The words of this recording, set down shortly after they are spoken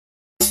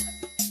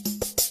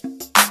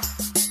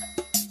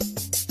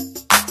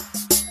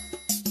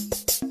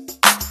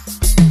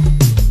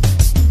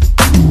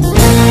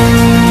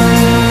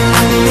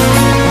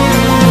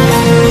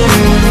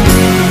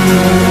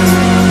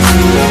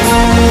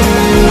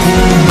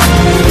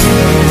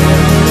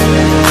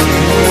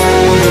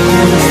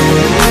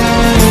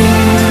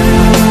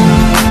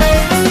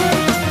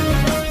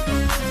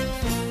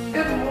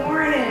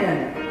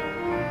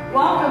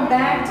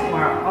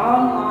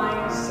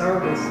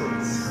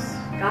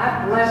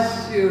God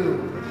bless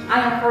you. I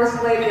am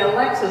First Lady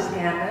Alexis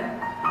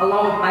Hammond,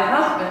 along with my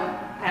husband,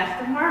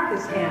 Pastor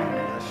Marcus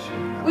Hammonds.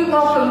 We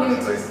welcome you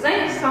to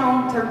Saints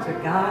Home Church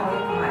of God in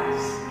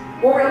Christ,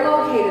 where we're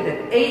located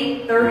at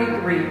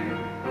 833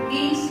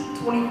 East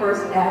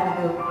 21st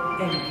Avenue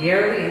in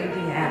Gary,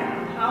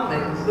 Indiana.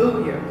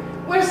 Hallelujah.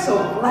 We're so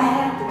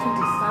glad that you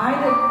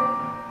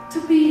decided to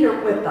be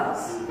here with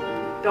us.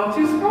 Don't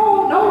you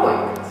scroll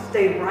nowhere.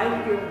 Stay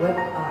right here with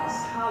us.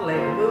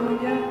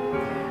 Hallelujah.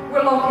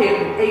 We're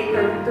located at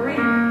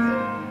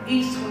 833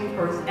 East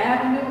 21st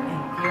Avenue in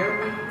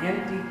Gary,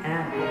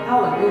 Indiana.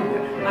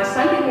 Hallelujah. Our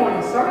Sunday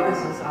morning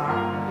services are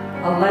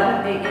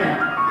 11 a.m.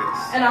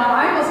 And our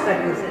Bible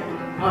study is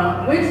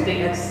on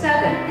Wednesday at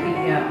 7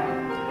 p.m.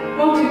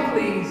 Won't you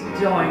please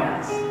join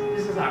us?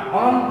 This is our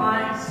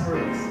online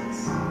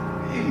services.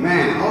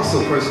 Amen.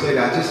 Also, First Lady,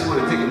 I just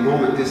want to take a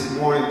moment this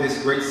morning,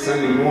 this great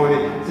Sunday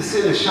morning, to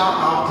send a shout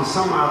out to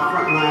some of our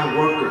frontline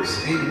workers.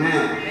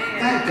 Amen.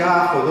 Thank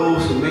God for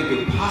those who make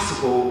it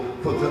possible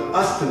for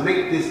us to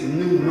make this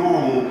new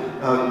normal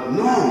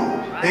normal.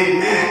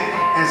 Amen.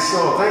 And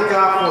so thank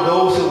God for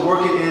those who are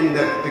working in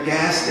the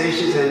gas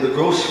stations and the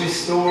grocery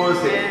stores.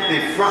 They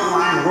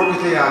frontline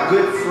workers. They are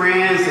good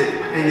friends,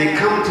 and they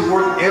come to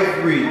work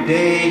every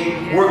day,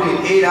 working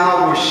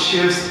 8-hour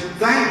shifts.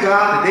 Thank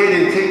God that they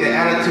didn't take the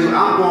attitude,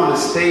 I'm going to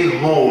stay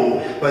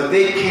home. But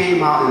they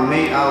came out and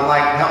made our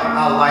life, help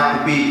our life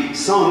to be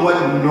somewhat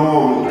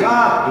normal.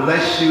 God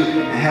bless you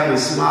and heaven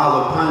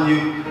smile upon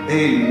you.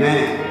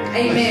 Amen.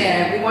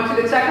 Amen. We want you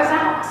to check us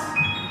out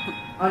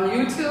on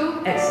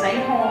YouTube at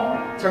Saint Home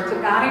Church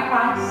of God in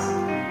Christ.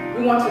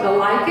 We want you to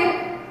like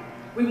it.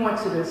 We want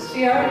you to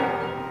share it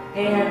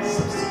and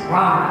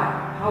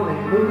subscribe.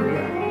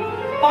 Hallelujah.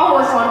 Follow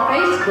us on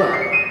Facebook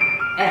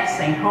at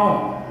Saint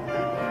Home.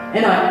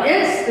 And on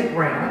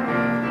Instagram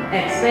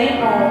at Saint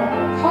Home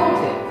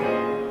COGIC.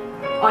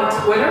 On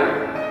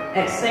Twitter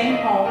at Saint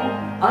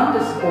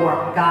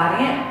Home_God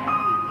in.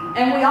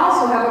 And we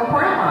also have a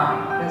prayer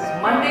line that's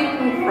Monday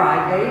through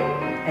Friday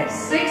at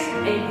 6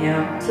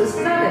 a.m. to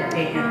 7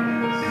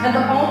 a.m. And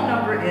the phone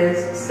number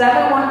is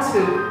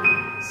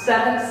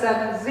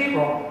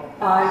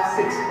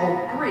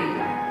 712-770-5603.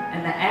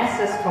 And the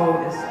access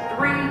code is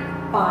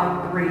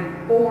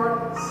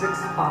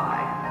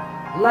 353465.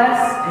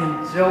 Let's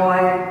enjoy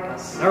the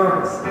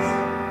services.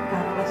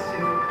 God bless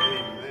you.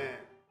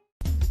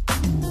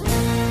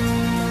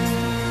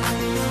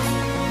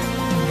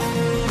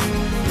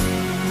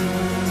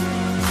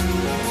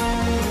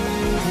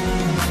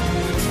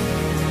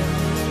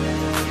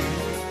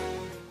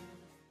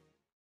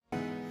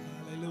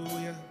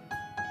 Hallelujah.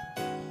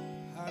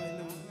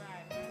 Hallelujah.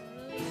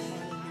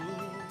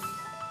 Hallelujah.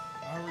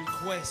 Our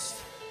request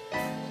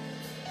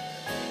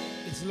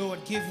is, Lord,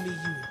 give me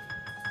you.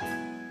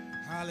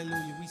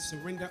 Hallelujah. We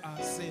surrender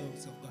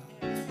ourselves, oh God.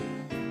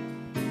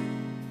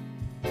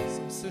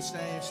 So, Sister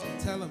Ashley,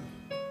 tell them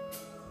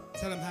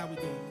how we're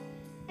doing.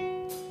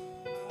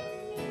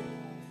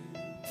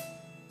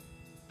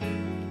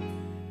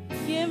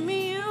 Give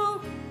me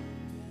you.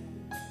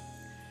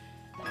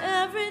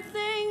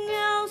 Everything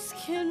else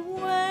can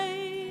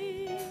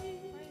wait.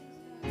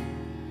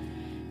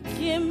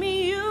 Give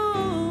me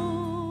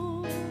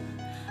you.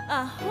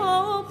 I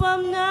hope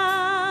I'm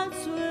not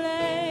too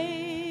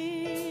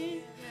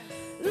late.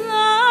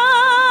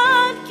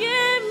 Lord,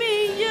 give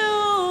me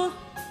you.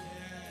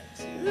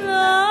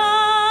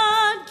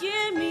 Lord,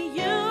 give me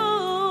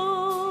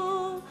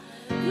you.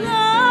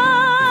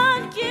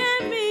 Lord,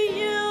 give me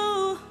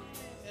you.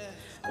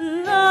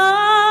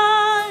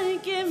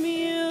 Lord, give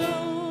me you.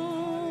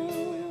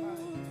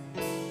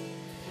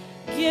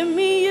 Give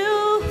me you.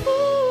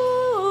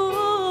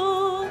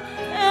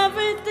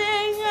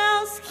 Everything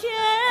else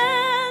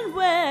can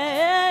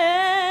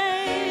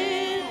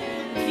wait.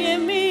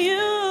 Give me you.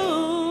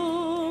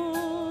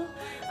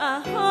 I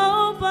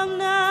hope I'm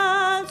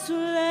not too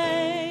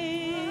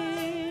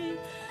late.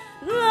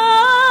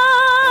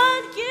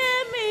 Lord,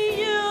 give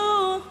me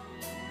you.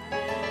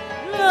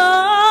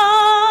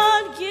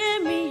 Lord,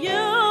 give me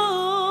you.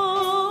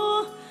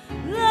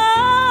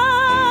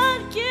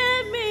 Lord,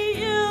 give me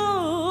you.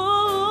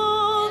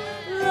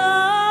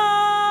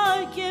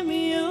 Lord, give me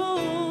you.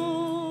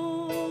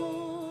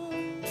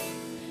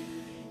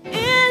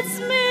 It's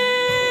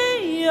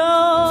me,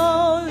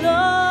 oh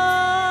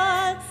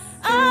Lord.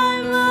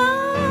 I'm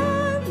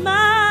on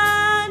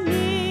my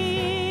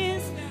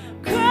knees,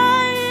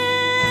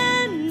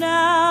 crying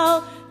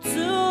out to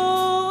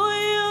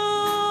you.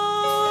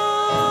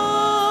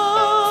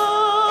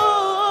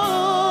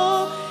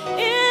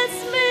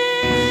 It's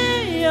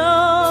me,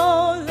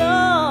 oh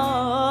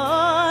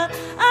Lord.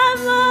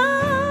 I'm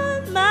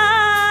on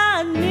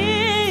my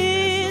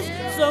knees,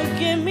 so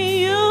give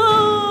me you.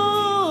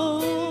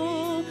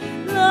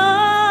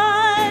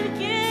 Lord,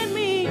 give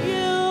me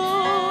you.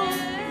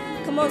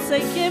 Come on,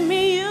 say, give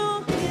me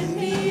you. Give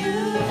me you.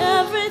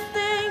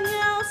 Everything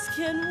else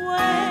can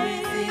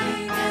wait.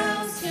 Everything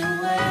else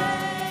can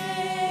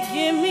wait.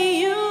 Give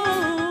me you.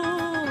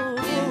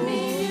 Give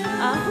me you.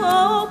 I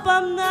hope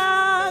I'm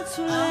not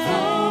too late. I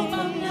hope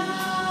I'm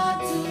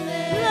not too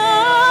late.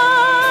 Lord,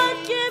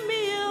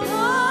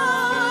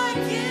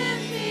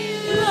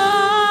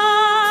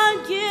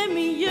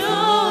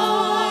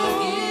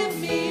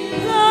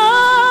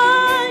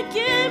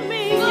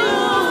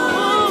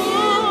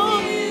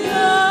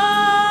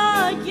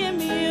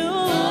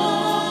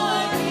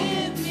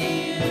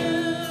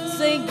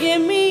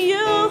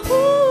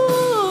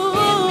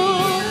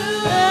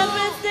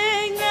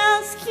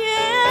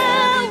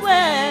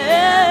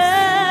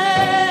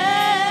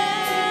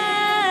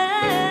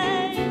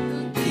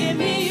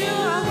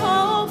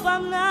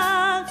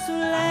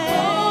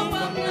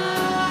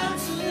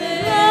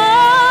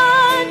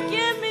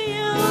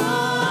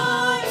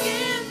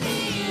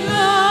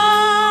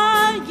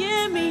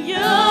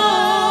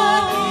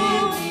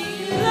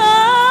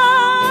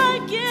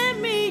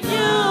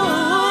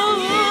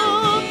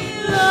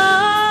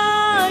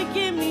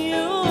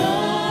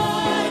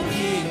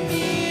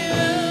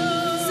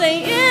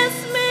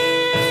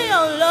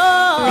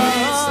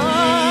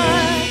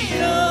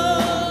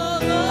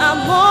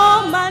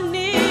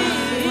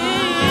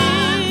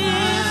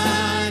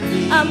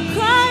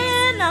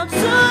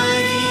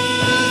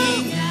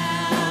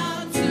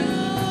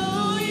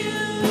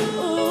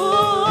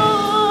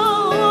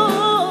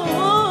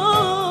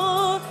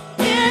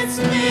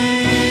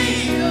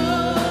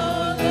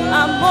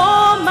 I'm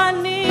on my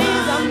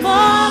knees, I'm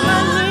on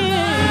my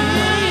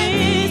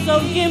knees. So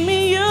give me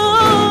you,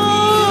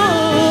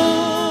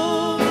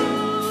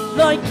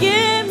 Lord,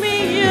 give me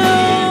you.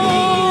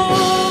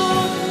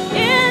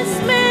 It's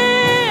me,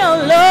 oh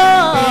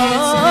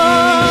Lord.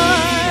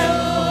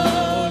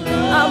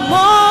 I'm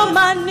on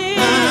my knees.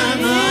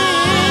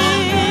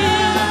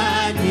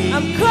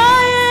 I'm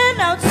crying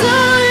out to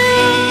you.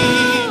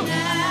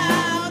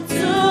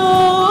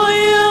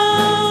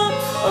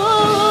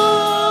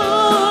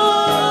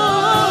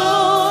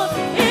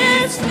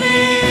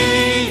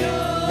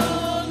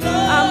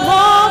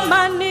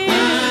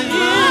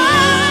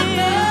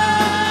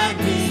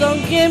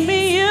 Give me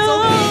you,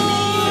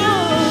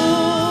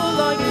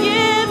 Lord,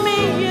 give me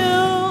you.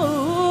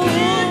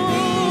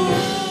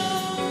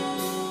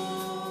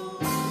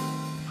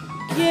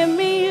 Give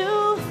me you.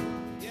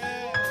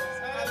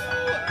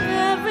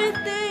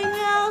 Everything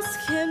else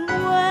can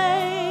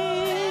wait.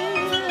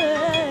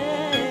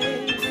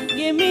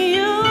 Give me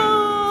you.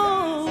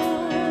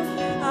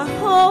 I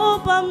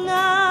hope I'm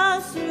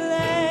not too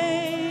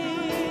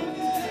late.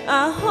 I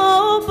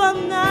hope I'm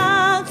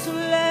not too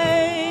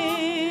late.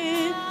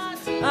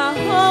 I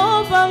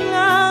hope I'm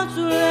not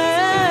too late.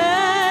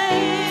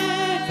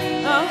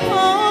 I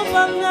hope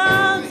I'm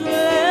not too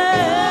late.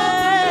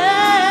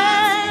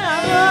 I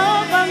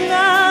hope I'm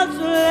not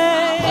too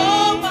late.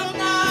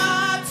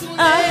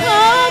 I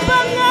hope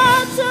I'm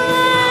not too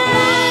late.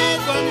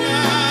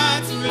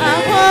 I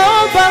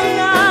hope I'm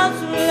not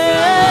too late.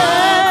 I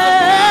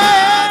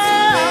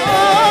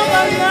hope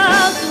I'm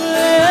not too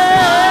late.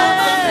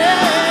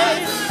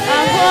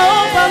 I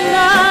hope I'm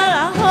not.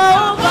 I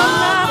hope I'm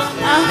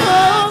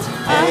not.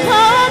 I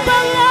hope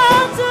I'm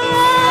not too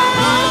late.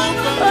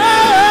 Oh,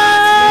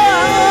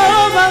 I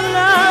hope I'm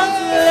not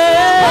too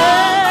late.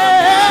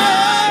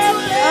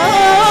 I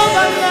hope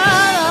I'm not.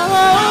 I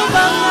hope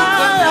I'm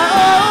not. I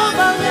hope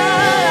I'm not.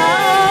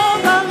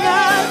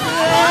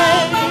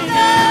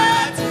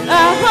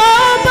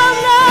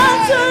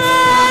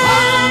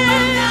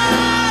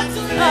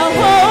 I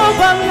hope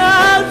I'm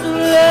not too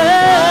late. I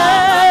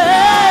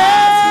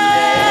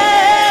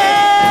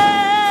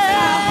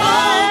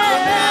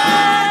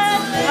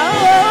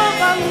hope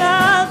I'm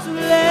not too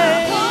late. I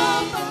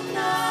hope I'm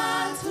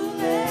not too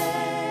late.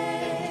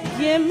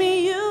 Give me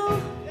you.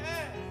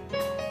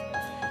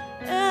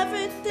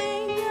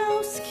 Everything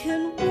else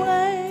can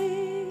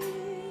wait.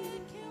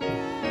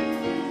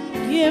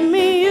 Give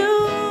me you.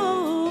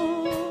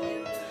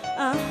 I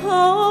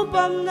hope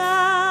I'm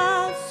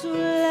not too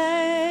late.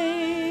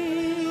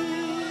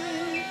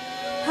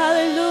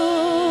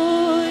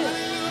 Hallelujah.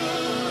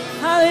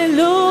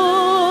 Hallelujah.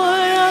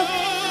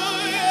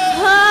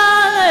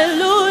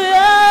 Hallelujah.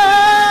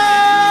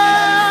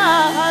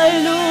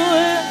 Hallelujah.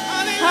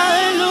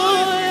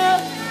 Hallelujah.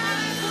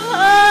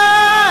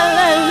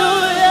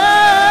 Hallelujah.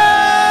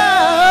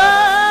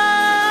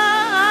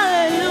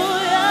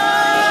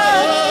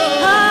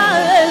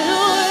 Hallelujah.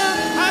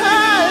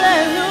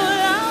 Hallelujah.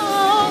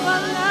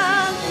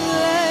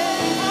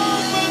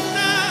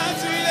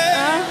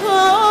 I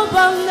hope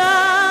I'm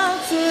not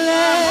too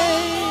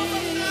late.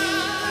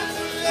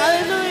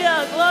 Hallelujah.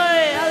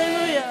 Glory.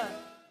 Hallelujah.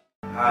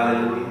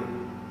 Hallelujah.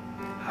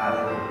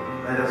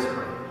 Hallelujah. Let us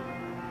pray.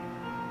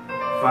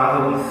 Father,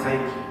 we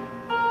thank you.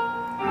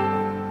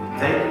 We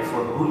thank you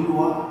for who you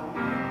are.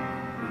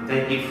 We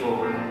thank you for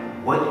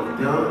what you've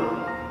done,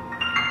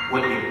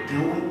 what you're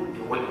doing,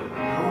 and what you're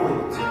going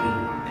to do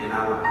in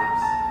our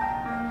lives.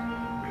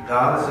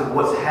 Regardless of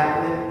what's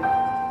happening,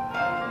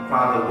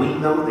 Father, we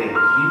know that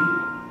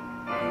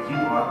you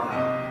are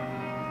God.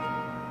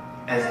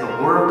 As the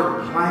world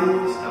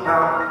complains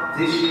about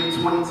this year,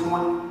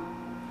 2020,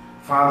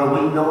 Father,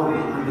 we know and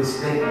we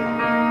understand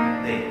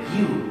that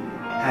you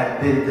have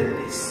been the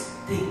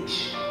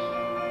distinction.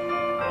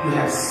 You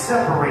have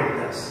separated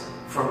us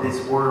from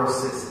this world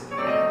system.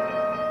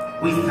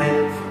 We thank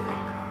you for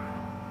that,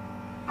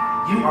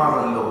 God. You are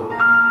the Lord,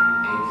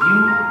 and you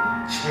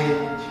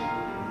change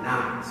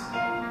not.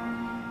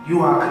 You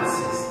are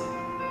consistent.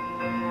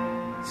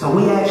 So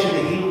we ask you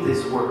to heal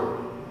this world.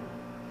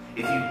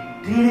 If you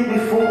did it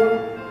before,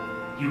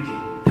 you can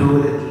do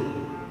it again.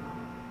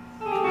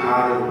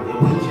 Hallelujah.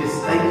 We just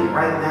thank you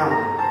right now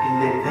in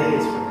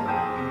advance for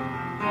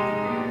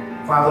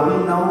that. Father, we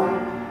know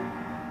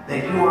that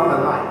you are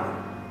the light.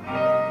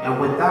 And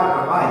without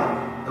the light,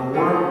 the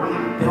world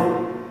really don't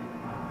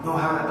know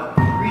how to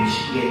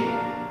appreciate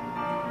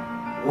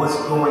what's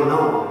going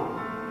on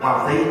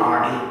while they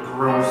are in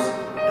gross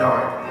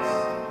darkness.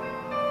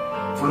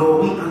 For Lord,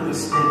 we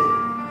understand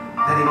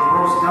that in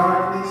gross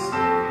darkness,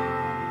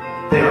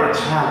 there are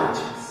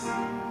challenges.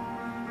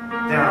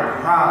 There are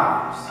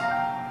problems.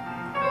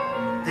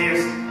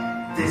 There's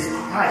this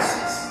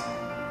crisis,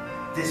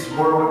 this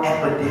world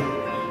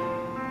epidemic.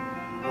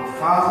 Well,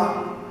 Father,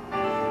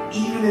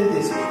 even in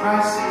this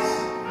crisis,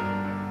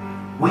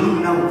 we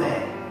know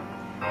that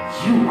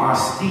you are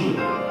still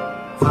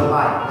the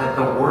light that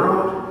the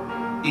world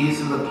is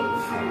looking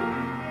for.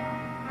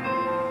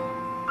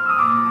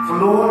 For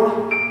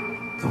Lord,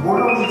 the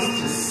world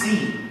needs to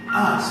see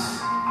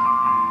us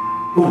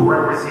who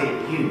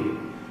represent you.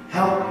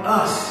 Help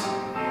us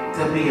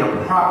to be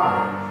a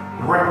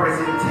proper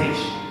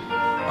representation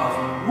of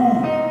who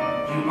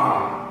you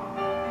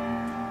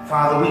are.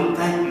 Father, we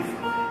thank you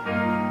for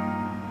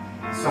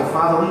that. So,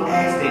 Father, we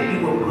ask that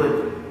you will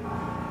put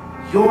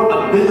your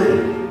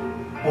ability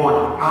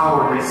on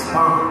our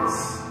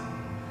response.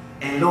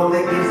 And Lord,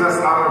 that gives us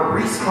our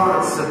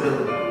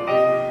responsibility.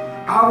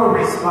 Our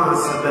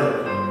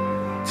responsibility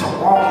to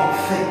walk in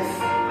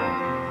faith.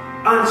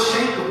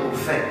 Unshakable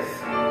faith.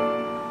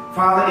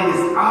 Father, it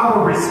is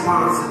our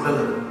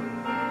responsibility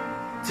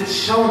to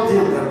show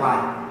them the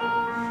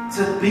light,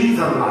 to be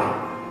the light.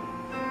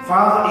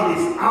 Father, it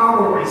is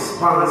our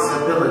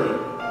responsibility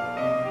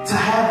to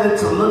have them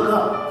to look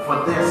up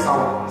for their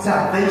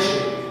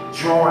salvation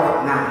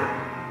draweth nigh.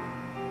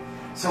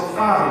 So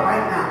Father,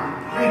 right now,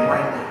 we pray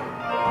right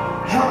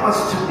now, help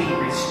us to be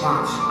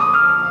responsible.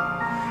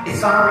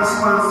 It's our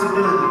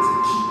responsibility to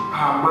keep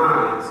our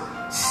minds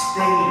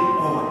stayed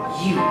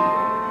on you.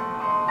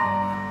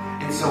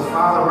 And so,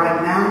 Father,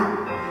 right now,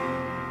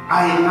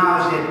 I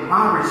acknowledge that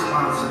my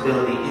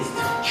responsibility is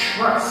to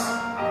trust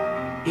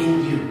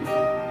in you.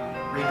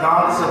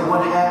 Regardless of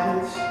what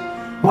happens,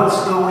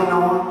 what's going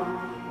on,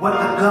 what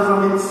the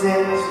government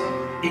says,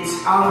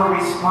 it's our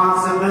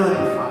responsibility,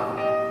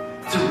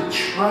 Father, to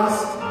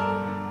trust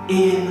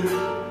in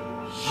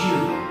you.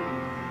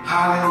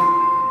 Hallelujah.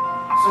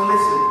 So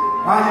listen,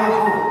 while you're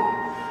home,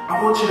 I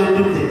want you to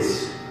do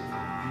this.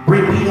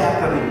 Repeat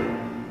after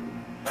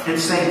me and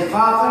say,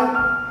 Father,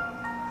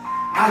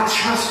 I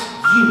trust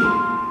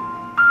you.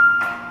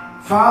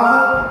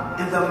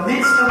 Father, in the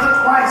midst of the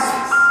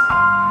crisis,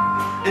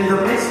 in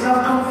the midst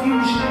of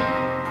confusion,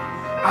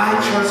 I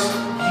trust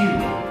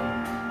you.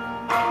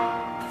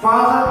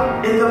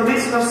 Father, in the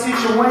midst of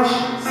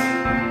situations,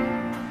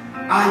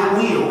 I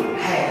will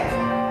have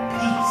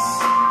peace.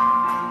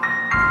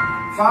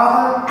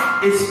 Father,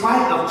 in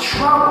spite of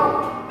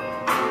trouble,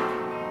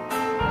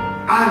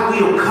 I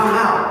will come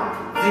out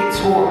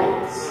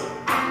victorious.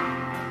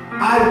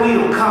 I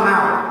will come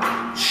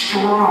out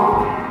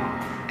strong.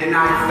 And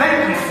I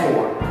thank you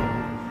for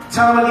it.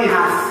 Tell them again,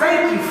 I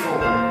thank you for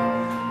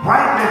it.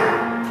 Right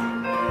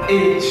now,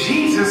 in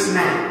Jesus'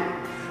 name.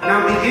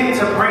 Now begin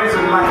to praise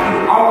him like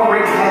you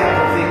already have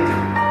the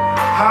victory.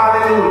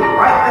 Hallelujah.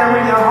 Right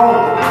there in your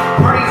home,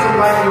 praise him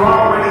like you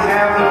already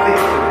have the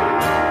victory.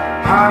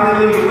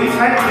 Hallelujah. We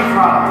thank you,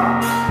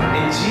 Father.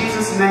 In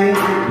Jesus' name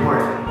we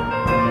pray.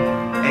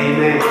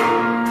 Amen.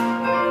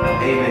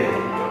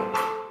 Amen.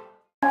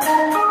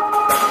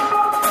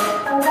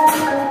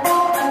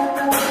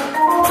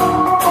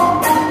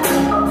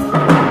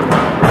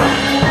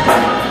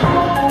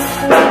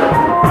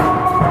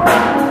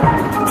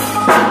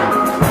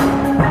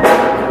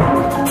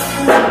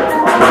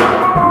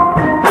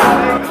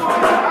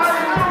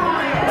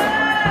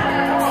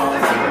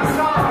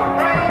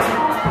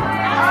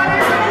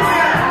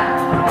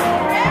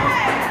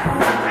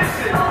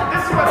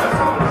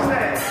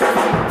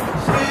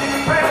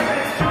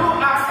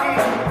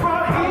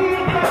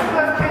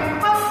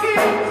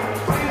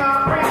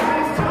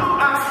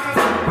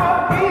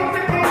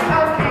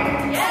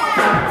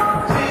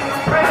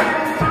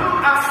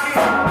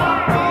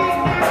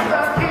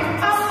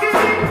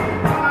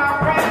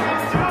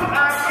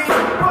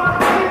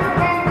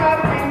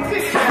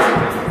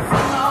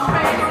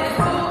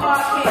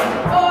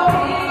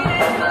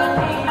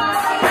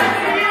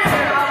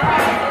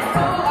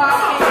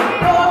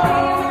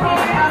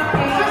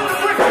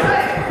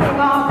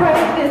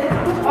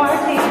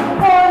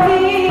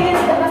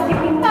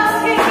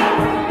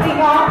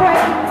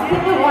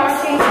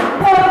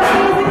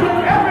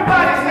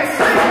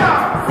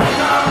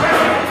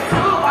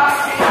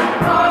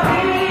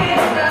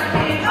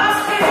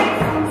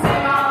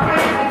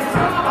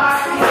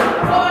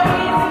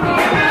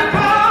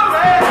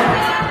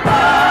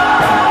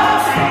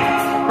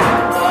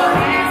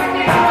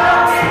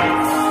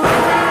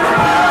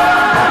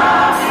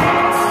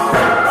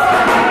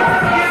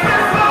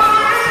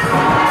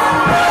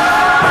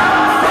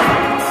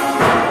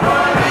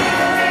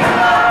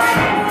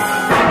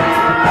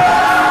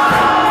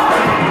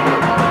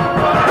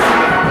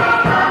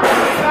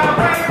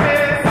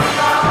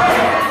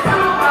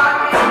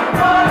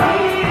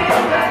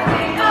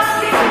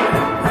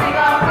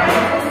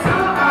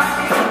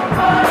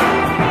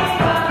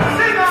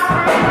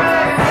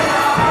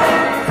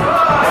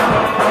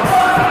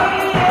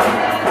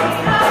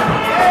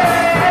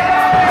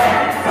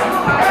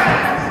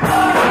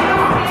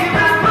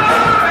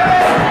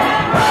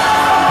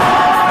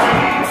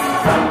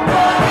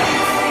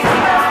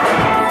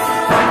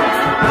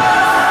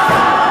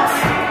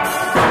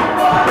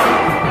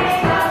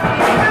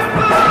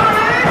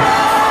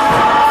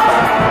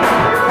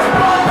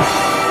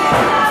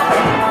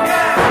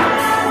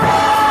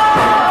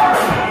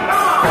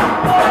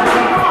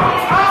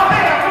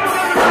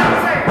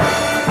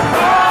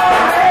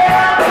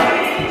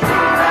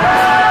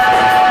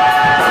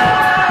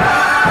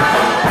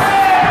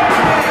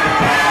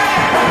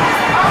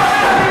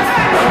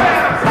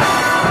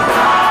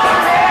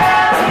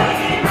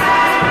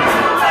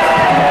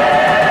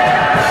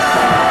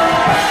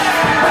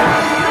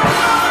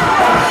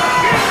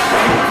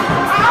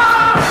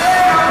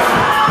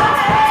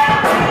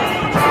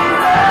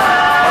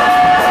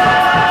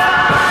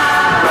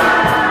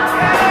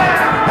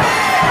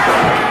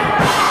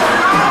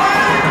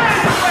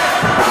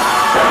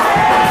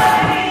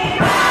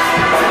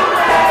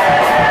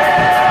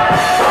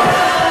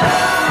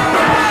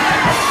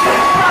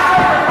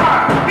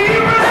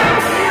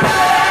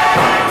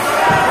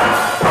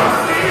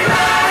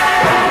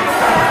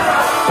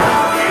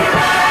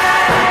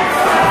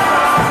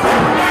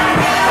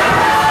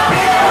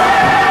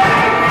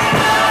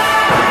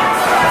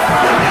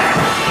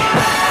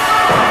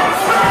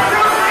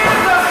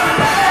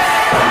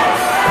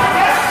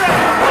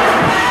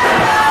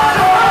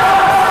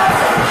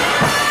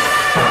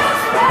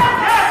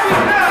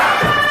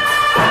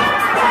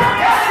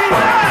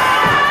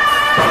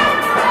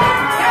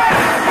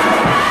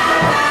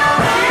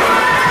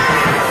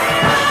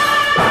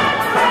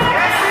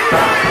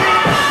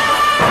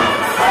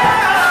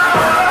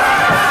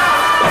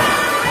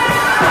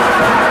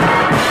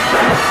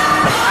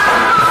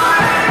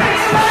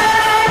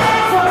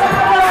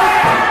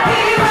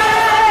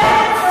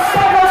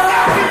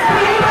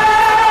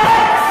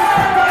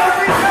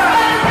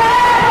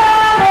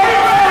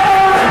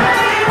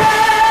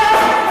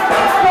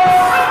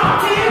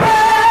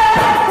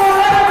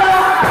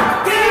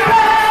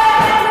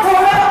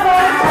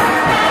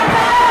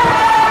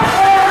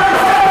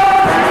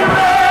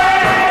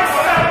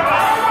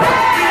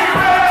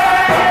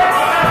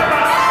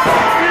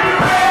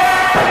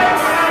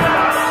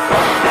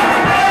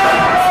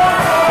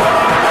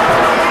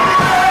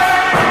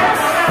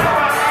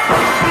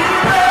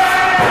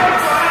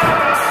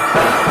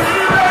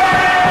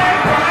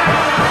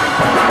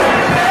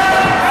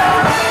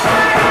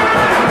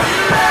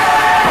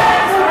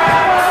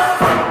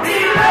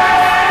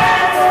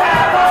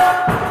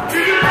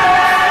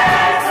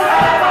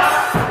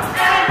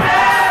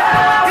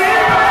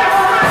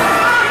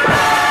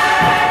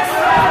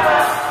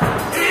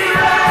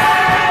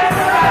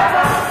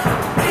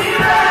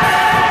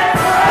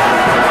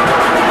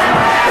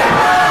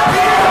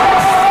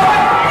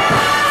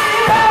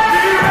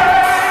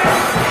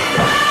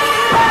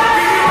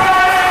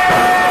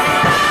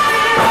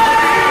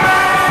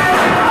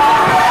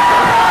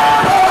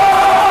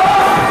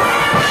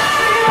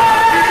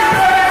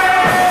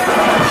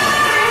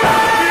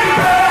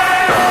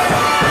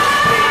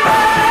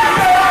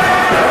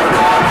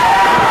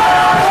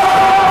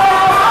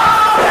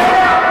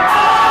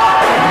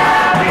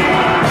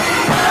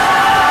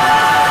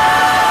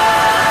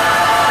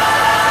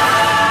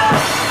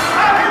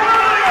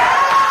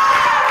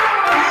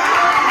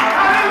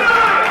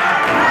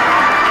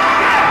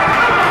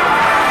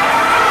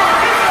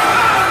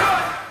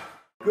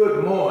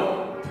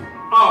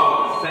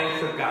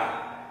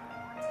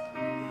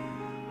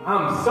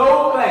 I'm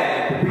so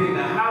glad to be in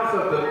the house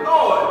of the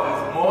Lord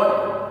this morning.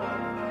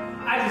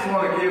 I just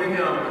want to give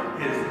him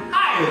his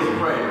highest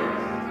praise.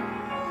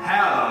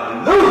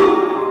 Hallelujah.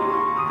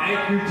 Thank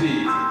you,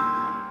 Jesus.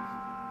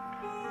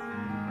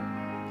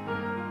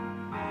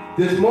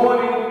 This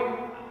morning,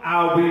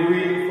 I'll be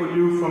reading for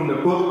you from the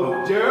book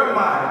of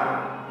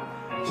Jeremiah,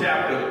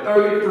 chapter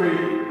 33,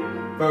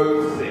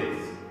 verse 6.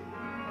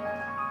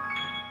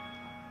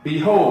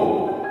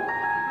 Behold,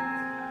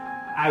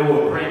 I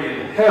will bring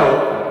in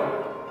health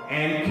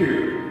and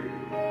cure,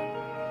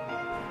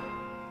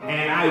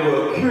 and I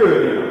will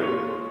cure them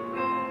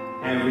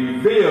and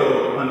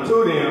reveal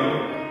unto them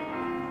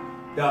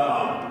the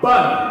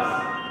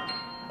abundance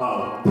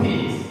of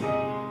peace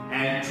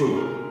and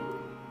truth.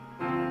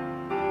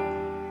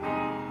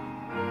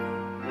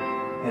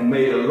 And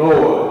may the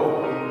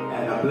Lord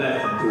add a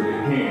blessing to the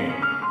hearing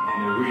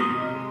and the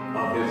reading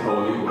of his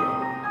holy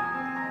word.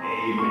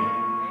 Amen.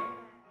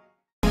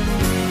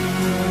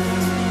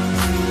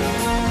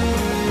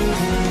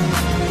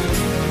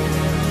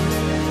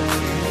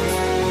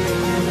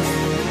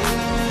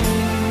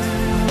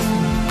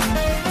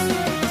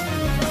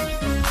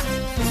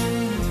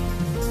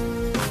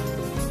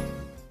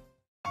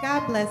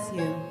 God bless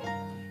you.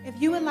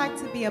 If you would like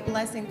to be a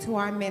blessing to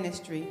our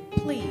ministry,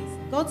 please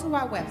go to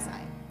our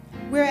website.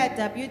 We're at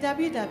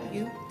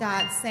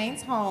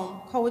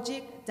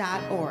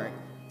www.saintshomecogic.org.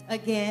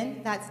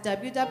 Again, that's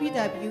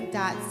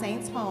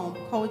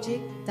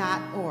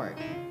www.saintshomecogic.org.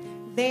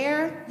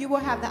 There, you will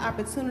have the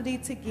opportunity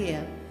to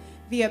give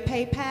via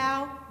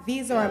PayPal,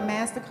 Visa or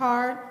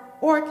MasterCard,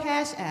 or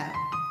Cash App.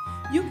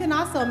 You can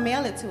also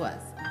mail it to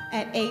us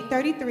at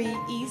 833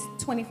 East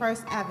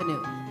 21st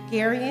Avenue,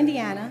 Gary,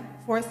 Indiana,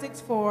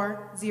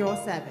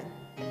 46407.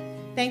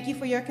 Thank you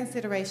for your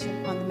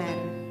consideration on the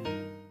matter.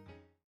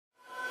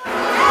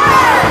 Forever.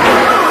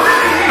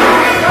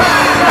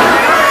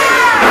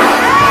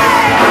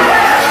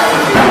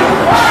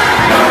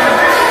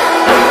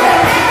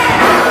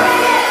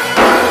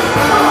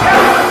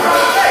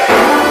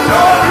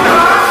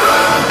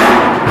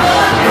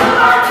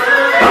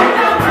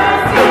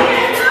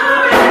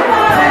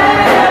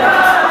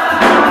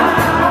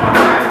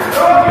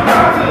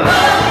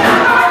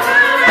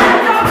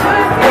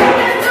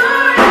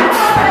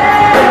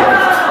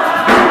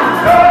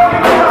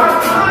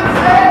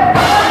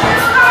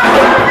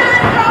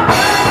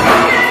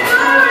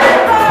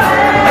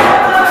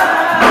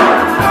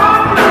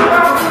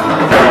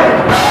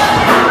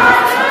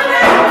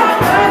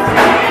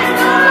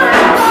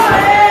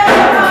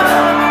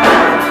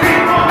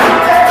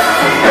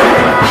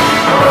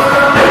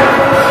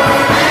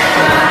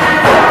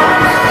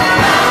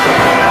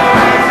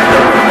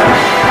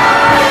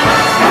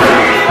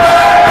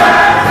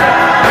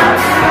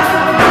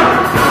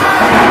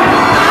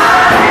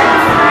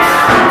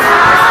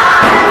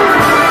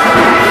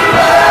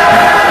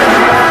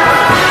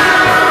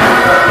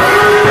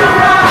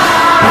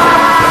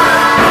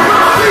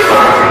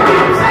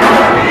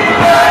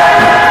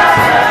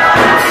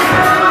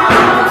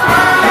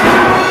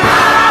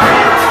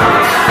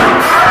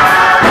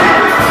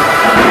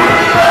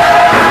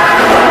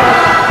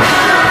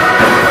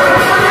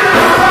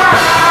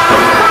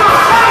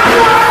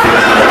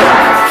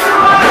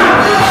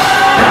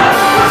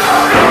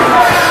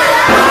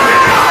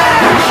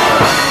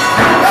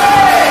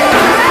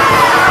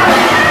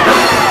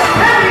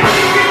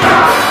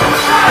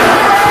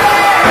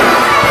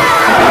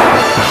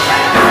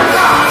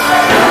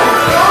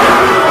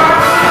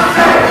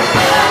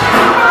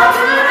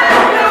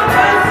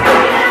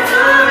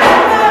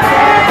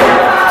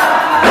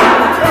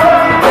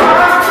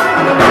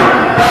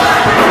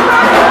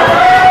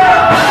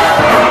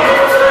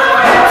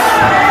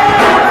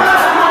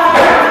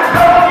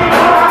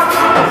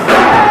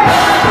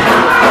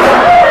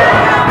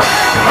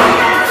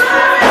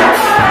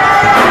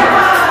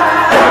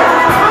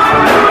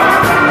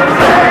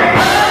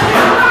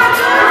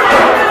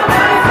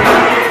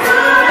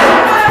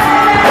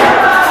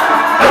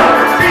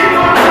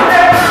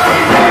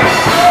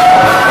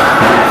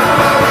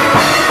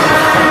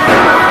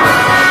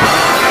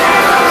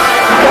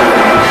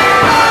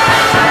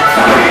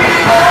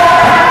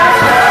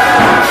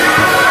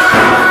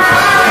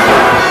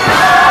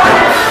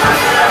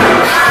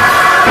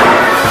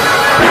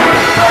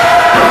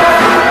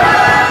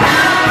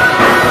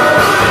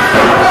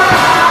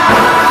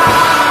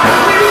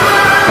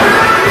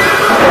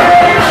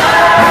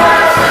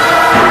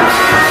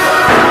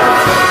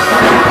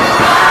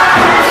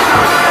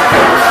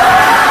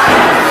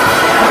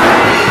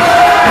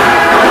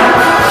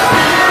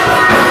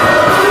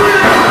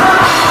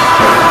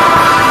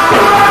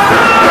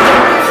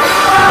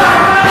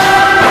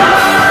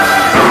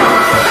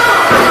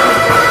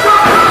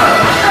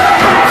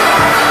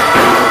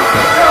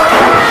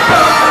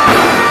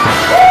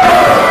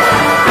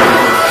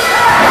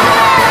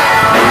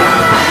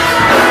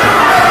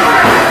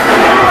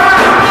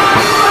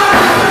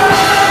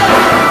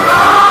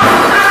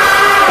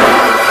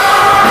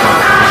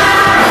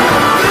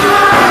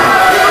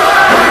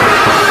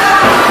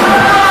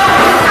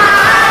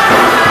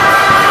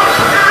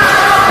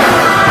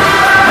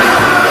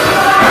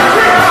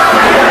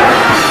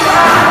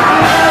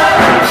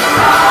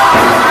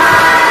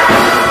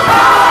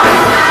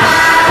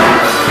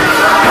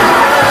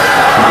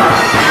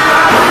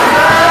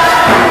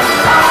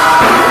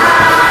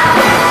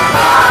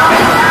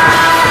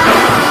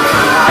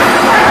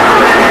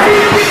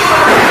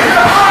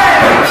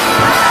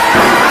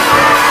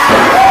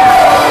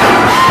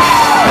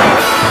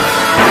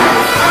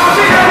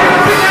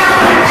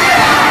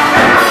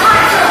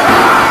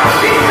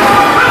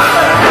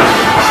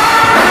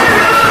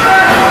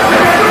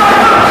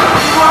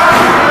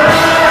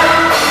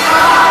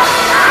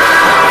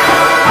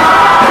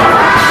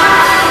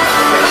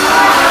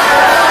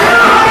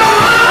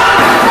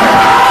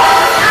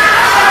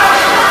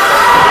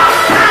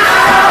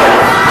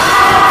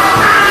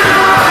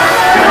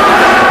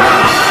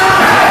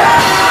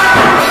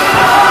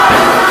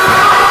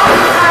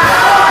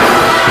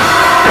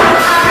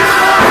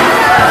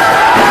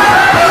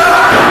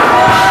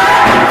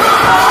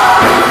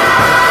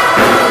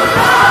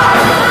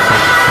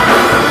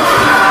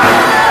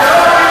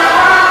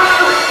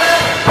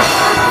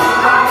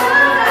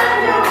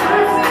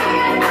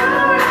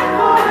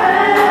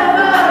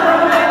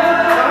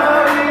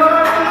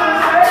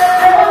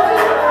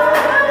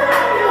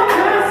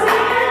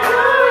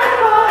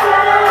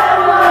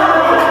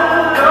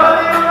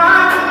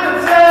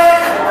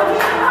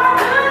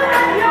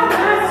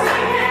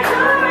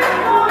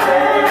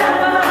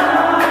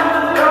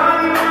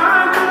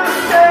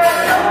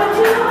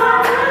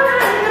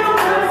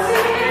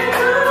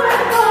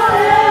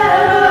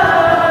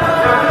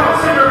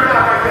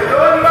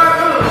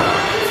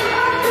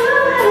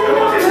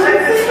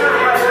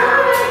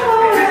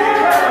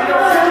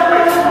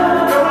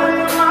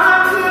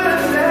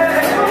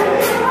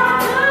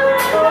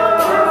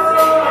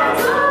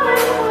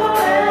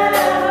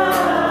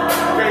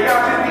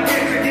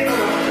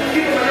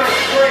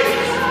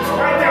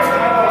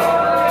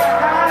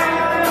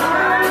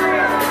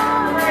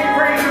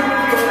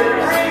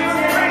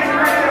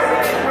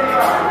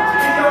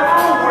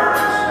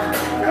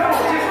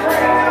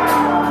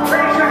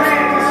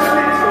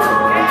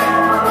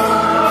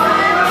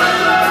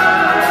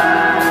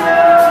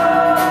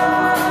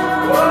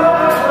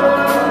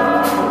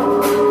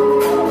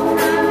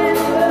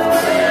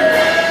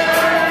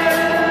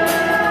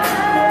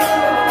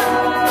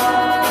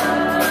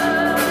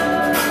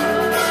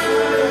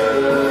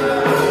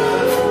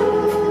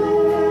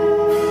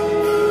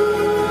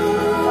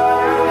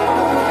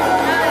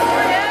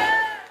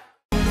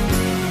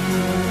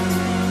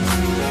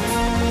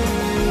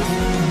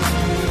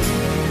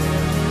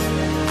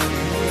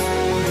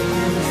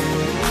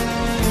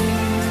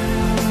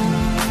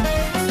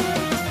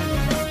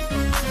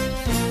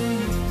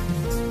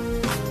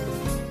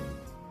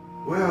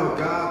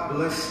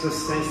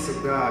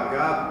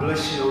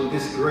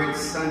 this great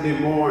Sunday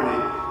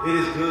morning. It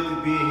is good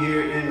to be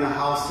here in the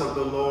house of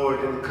the Lord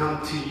and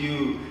come to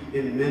you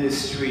in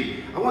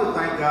ministry. I want to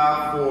thank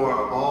God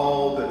for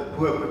all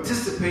who have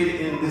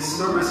participated in this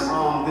service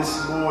on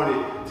this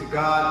morning. To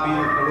God be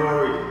the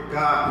glory.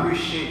 God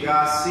appreciate,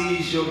 God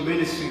sees your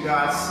ministry,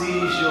 God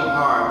sees your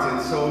heart.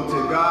 And so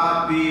to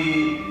God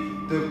be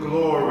the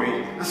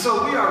glory. And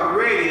so we are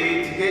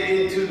ready to get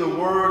into the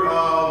word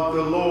of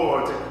the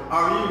Lord.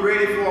 Are you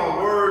ready for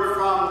a word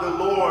from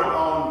the Lord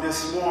on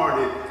this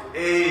morning?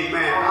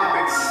 Amen.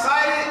 I'm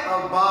excited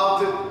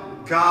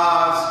about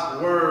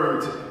God's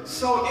word.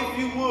 So if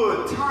you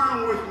would,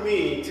 turn with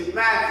me to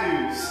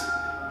Matthew's.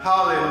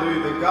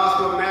 Hallelujah. The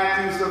Gospel of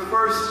Matthew's, the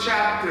first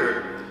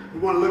chapter. We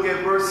want to look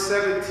at verse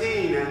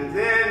 17. And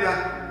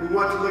then we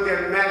want to look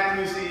at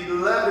Matthew's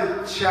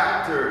 11th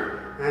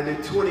chapter and the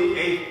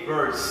 28th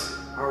verse.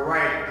 All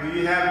right. Do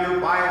you have your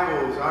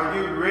Bibles? Are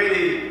you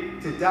ready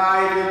to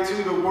dive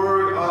into the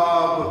word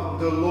of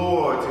the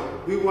Lord?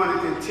 We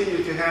want to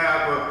continue to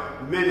have a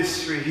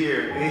ministry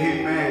here.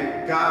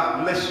 Amen.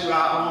 God bless you,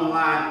 our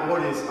online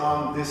audience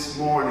on this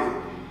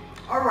morning.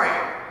 All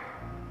right.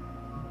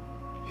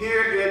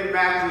 Here in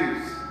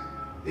Matthew's,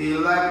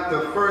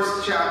 the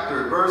first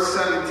chapter, verse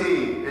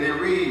 17, and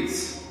it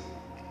reads,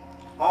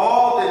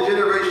 all the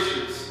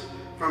generations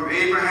from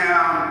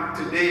Abraham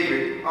to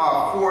David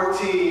are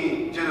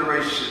 14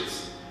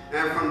 generations.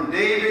 And from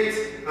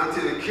David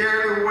unto the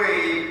carried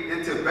away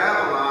into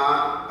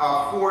Babylon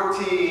are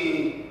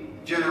 14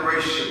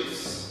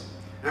 generations.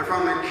 And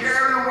from the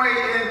carried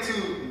away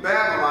into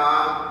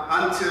Babylon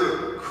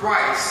unto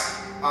Christ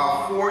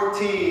are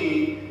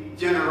 14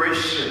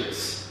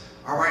 generations.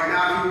 All right,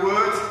 now if you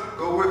would,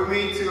 go with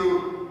me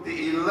to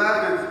the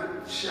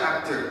 11th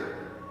chapter.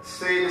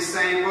 Stay in the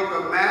same book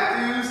of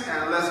Matthew's,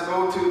 and let's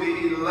go to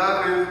the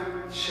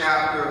 11th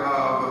chapter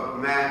of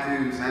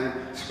Matthew's.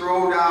 And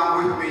scroll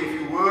down with me,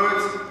 if you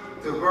would,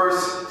 to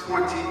verse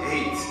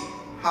 28.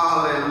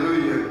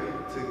 Hallelujah.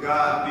 To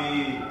God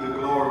be the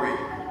glory.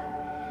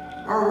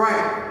 All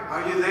right,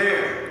 are you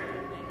there?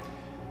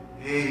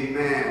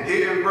 Amen.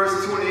 Here in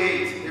verse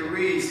 28, it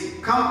reads,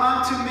 come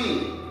unto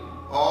me,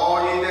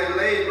 all ye that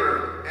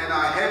labor and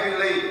are heavy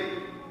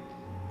laden,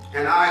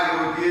 and I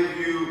will give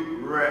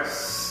you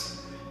rest.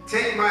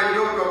 Take my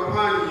yoke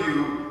upon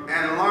you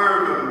and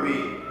learn of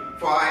me,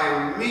 for I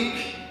am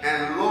meek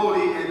and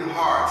lowly in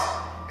heart,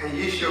 and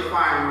ye shall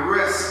find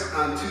rest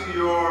unto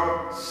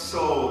your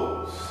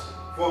souls.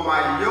 For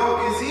my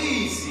yoke is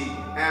easy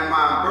and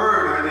my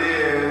burden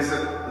is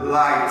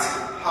light.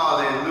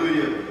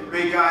 Hallelujah.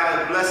 May God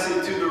add blessing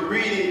to the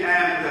reading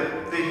and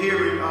the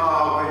hearing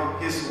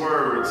of his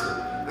words.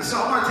 And so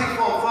I want to take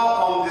for a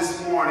thought on this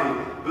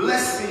morning,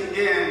 blessing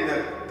in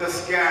the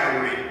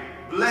scattering.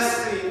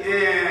 Blessing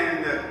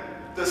in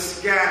the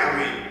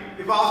scattering.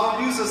 If I was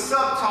going to use a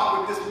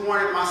subtopic this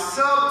morning, my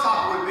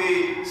subtopic would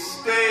be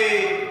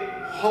stay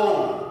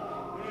home.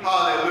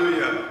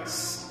 Hallelujah.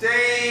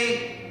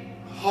 Stay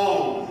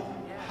home.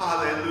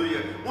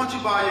 Hallelujah. Won't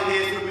you bow your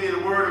heads with me in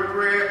a word of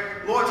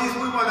prayer? Lord Jesus,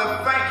 we want to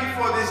thank you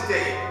for this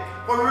day.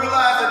 For we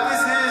realize that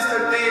this is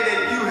the day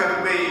that you have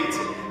made.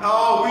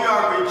 Oh, we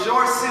are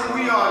rejoicing.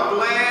 We are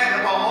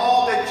glad about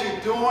all that you're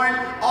doing,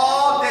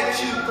 all that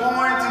you're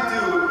going to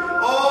do.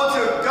 Oh,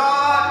 to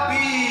God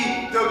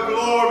be the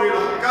glory.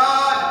 Lord.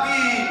 God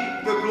be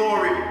the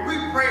glory. We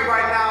pray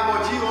right now,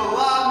 Lord, you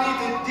allow me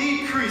to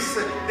decrease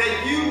that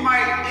you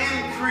might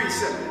increase.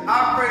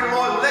 I pray,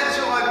 Lord, let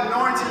your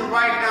anointing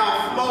right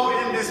now flow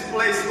in this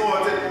place,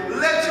 Lord.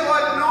 Let your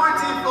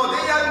anointing flow.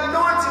 The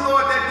anointing,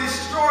 Lord, that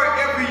destroy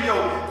every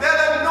yoke.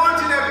 That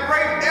anointing that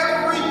break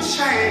every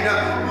chain.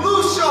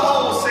 Loose your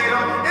hold,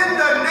 Satan. In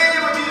the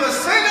name of Jesus,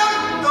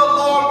 Satan, the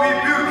Lord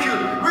rebuke you.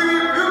 We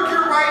rebuke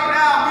you right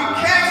now. We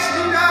cast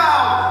you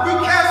down. We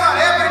cast out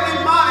every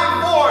demonic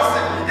force.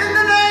 In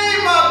the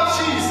name of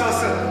Jesus.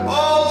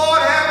 Oh,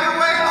 Lord, have your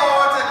way,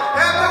 Lord.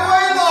 Have your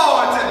way,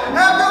 Lord.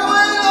 Have your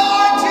way,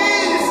 Lord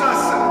Jesus.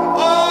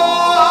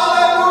 Oh,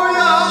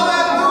 hallelujah,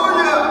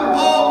 hallelujah.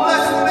 Oh,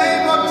 bless the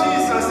name of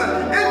Jesus.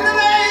 In the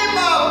name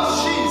of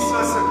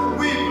Jesus,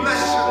 we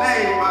bless your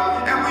name.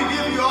 And we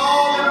give you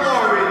all the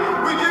glory.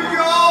 We give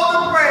you all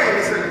the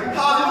praise.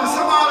 Hallelujah.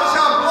 Somebody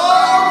shout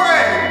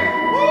glory.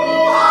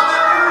 Woo,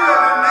 hallelujah.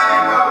 In the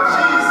name of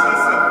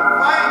Jesus.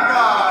 Thank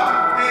God.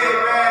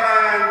 Amen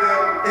and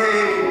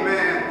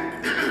amen.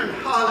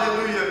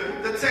 Hallelujah.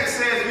 The text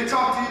says, we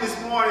talked to you this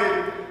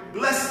morning,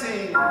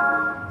 blessing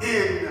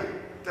in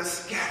the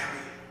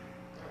scattering.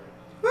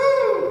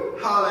 Woo!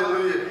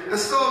 Hallelujah. And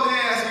so then,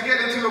 as we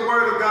get into the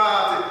Word of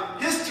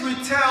God, history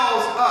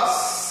tells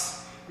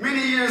us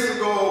many years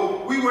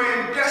ago we were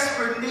in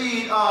desperate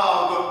need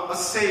of a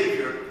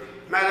Savior.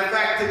 Matter of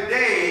fact,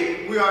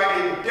 today we are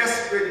in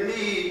desperate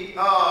need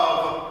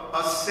of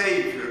a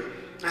Savior.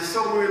 And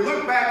so when we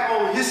look back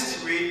on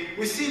history,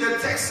 we see the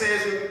text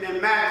says in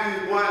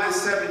Matthew 1 and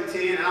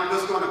 17, and I'm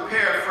just going to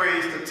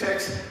paraphrase the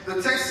text.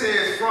 The text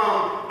says,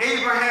 from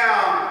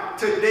Abraham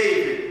to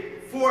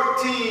David,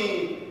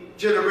 14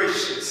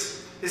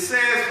 generations. It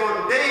says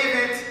from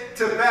David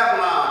to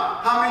Babylon.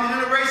 How many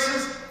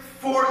generations?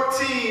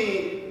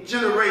 14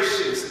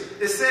 generations.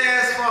 It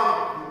says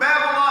from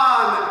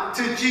Babylon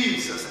to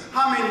Jesus.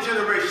 How many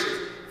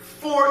generations?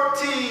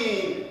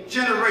 14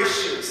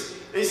 generations.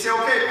 And you say,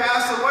 okay,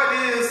 Pastor, what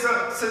is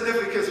the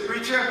significance,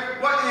 preacher?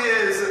 What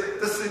is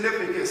the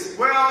significance?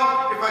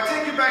 Well, if I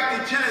take you back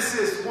to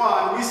Genesis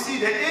 1, we see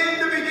that in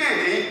the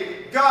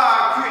beginning,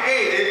 God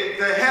created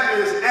the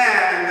heavens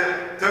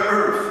and the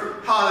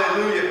earth.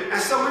 Hallelujah.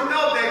 And so we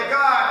know that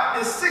God,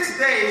 in 6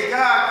 days,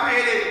 God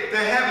created the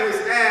heavens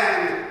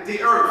and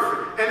the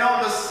earth. And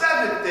on the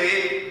 7th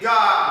day,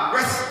 God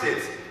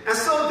rested. And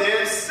so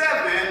then,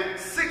 7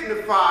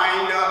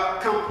 signifying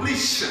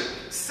completion.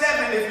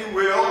 7, if you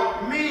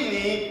will,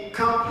 meaning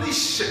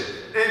completion.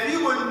 And if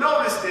you would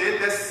notice then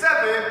that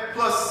 7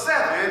 plus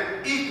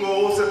 7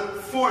 equals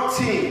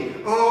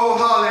 14. Oh,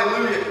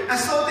 hallelujah. And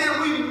so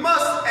then we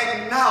must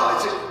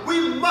acknowledge it.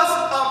 We must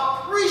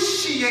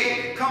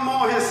appreciate. Come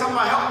on here,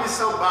 somebody help me,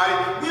 somebody.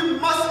 We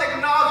must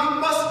acknowledge, we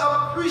must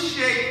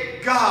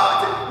appreciate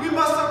God. We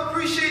must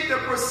appreciate the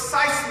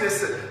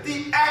preciseness,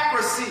 the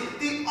accuracy,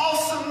 the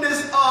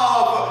awesomeness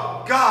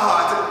of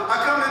God.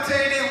 I come to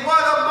tell you that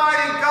what a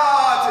mighty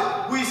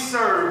God we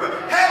serve.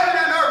 Heaven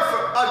and earth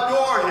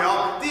adore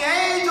him. The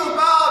angels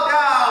bow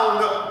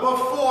down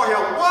before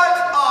him. What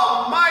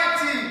a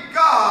mighty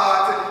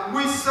God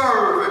we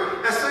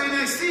serve. And so you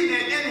can see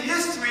that in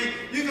history,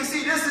 you can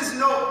see this is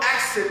no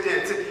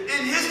accident.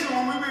 In history,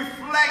 when we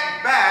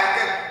reflect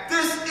back,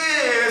 this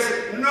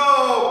is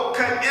no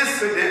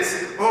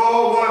coincidence.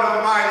 Oh, what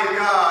a mighty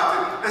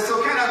God. And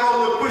so can I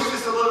go push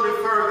this a little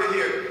bit further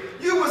here?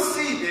 You will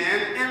see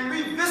then, in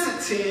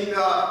revisiting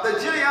the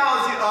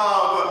genealogy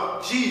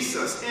of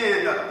Jesus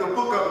in the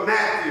book of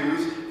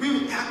Matthew,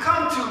 we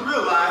come to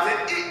realize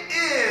that it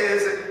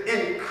is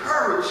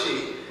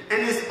encouraging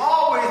and it's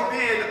always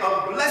been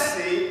a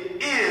blessing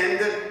in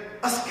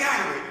a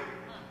scattering.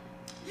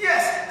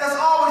 Yes, there's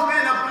always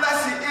been a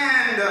blessing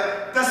in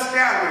the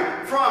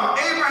scattering. From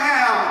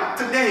Abraham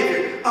to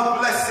David, a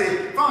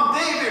blessing. From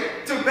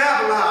David to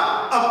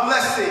Babylon, a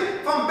blessing.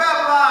 From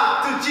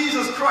Babylon to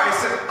Jesus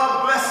Christ,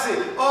 a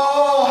blessing.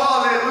 Oh,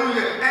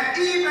 hallelujah. And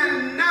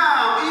even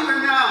now,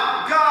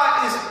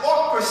 God is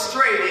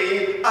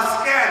orchestrating a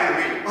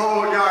scattering.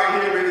 Oh,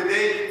 y'all hear me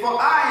today? For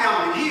I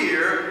am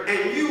here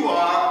and you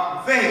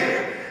are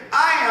there.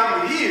 I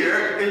am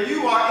here and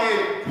you are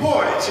in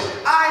Portage.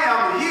 I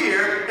am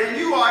here and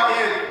you are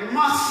in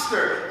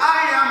Munster. I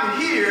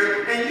am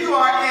here and you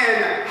are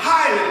in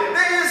Highland.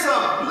 There is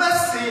a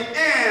blessing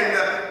in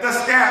the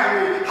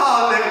scattering.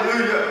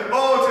 Hallelujah.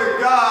 Oh, to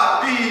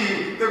God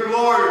be the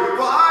glory.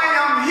 For I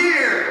am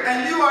here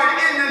and you are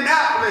in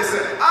Annapolis.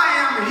 I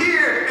am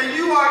here and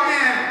you are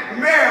in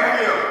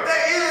Maryville.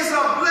 There is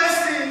a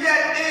blessing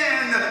yet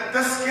in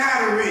the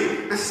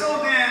scattering. And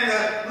so then,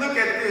 look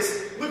at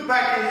this. Look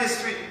back in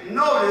history.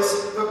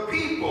 Notice the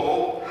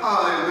people,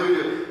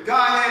 hallelujah.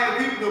 God had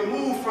the people to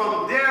move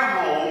from their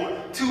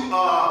home to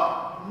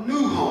a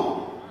new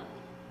home.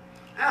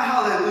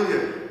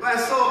 Hallelujah.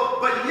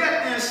 But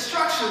yet the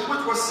instructions,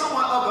 which were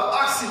somewhat of an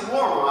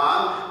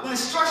oxymoron, the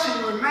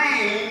instruction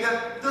remained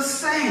the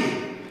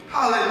same.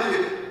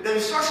 Hallelujah. The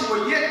instructions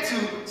were yet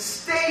to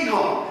stay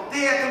home. They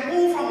had to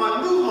move from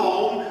a new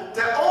home,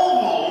 their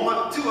old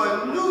home, to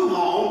a new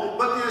home,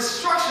 but the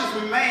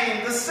instructions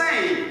remained the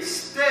same.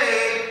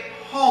 Stay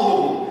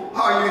home.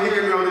 Are you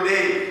hearing me on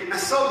today? And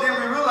so then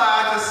we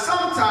realize that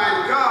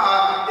sometimes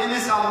God, in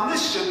his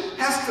omniscience,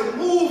 has to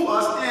move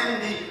us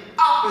in the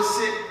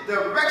opposite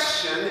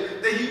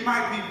direction that he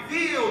might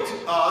reveal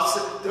to us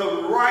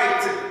the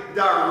right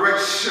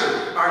direction.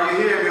 Are you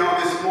hearing me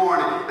on this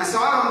morning? And so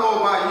I don't know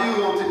about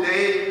you on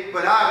today,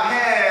 but I've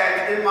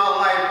had in my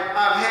life,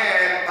 I've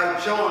had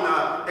a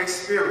Jonah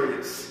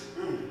experience.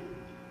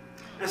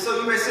 And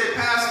so you may say,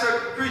 Pastor,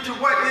 preacher,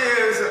 what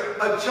is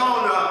a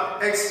Jonah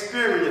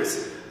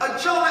experience? A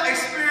Jonah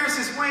experience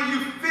is when you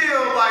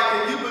feel like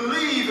and you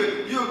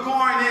believe you're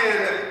going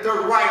in the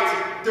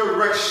right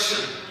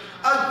direction.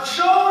 A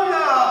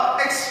Jonah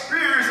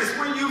experience is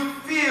when you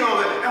feel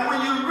it and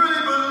when you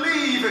really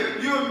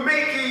believe you're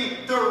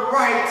making the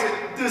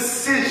right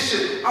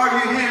decision. Are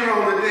you here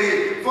on the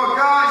day? For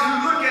God,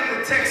 you look at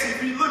the text,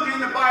 if you look in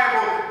the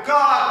Bible,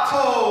 God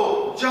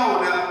told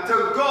Jonah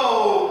to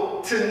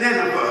go to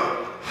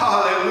Nineveh.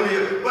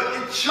 Hallelujah.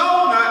 But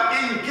Jonah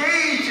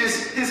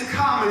engages his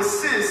common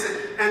sense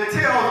and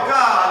tells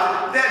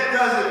God that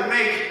doesn't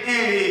make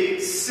any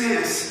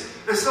sense.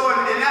 And so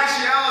in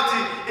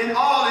actuality, in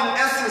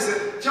essence,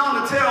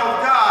 Jonah tells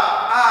God,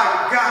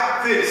 I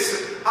got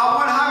this. I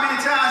wonder how many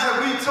times have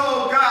we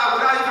told God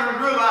without even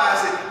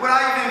realizing,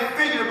 without even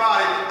thinking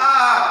about it,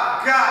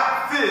 I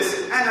got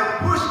this. And to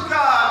push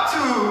God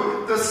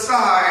to the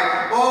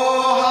side.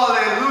 Oh,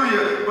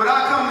 hallelujah. But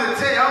I come to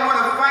tell you, I want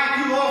to thank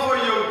you, Lord, for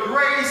your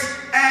grace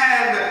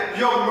and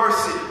your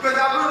mercy. Because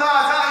I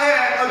realized I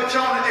had a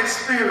Jonah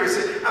experience.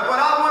 But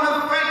I want to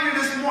thank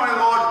you this morning,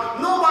 Lord.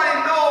 Nobody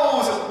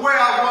knows where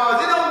I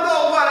was. They don't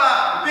know what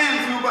I've been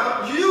through,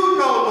 but you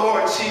know,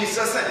 Lord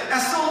Jesus.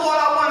 And so, Lord,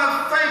 I want to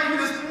thank you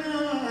this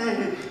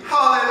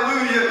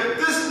hallelujah.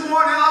 This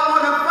morning, I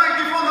want to thank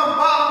you from the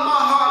bottom of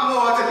my heart,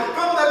 Lord.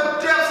 From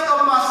the depths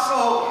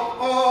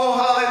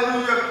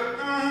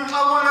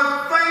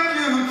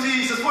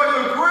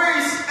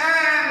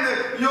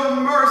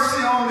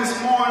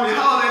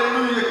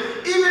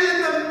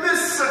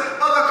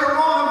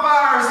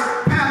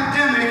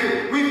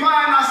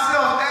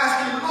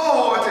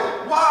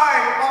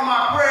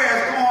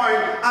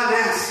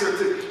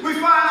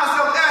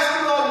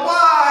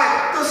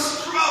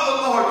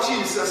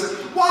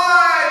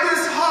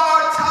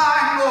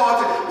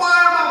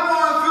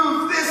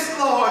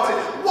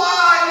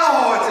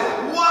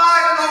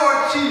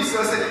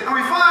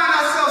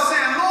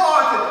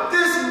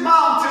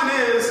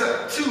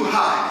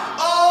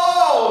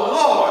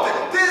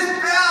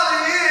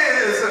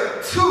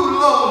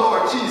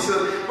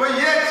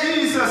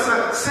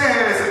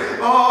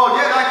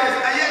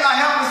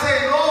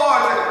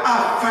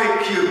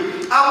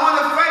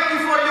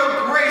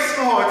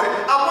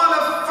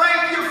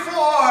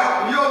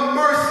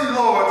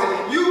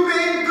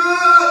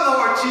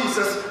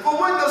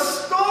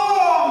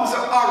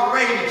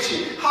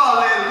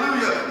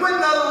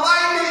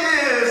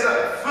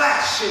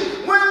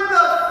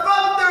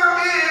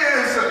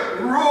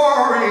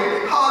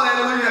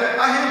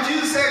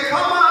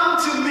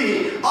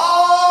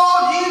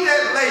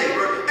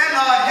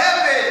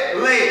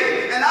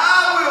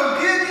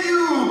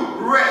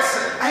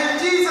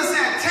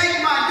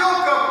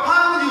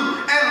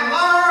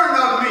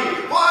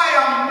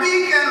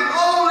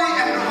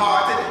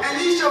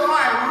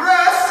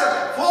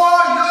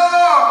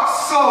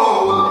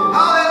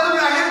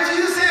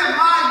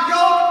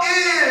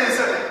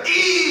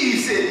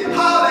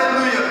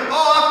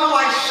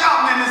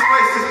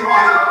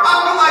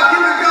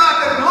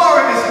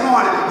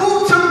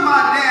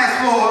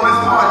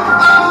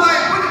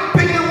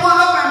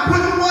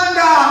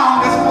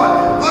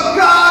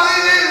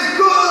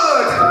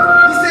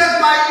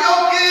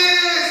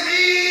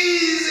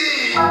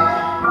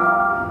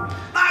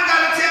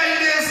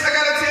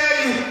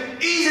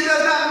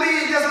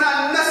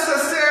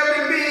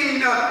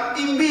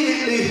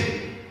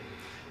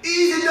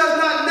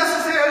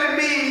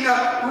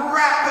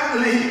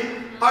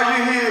Are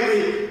you hearing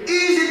me?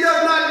 Easy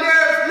does not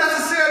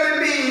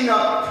necessarily mean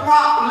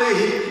promptly.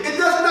 It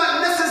does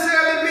not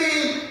necessarily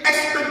mean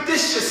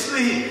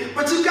expeditiously.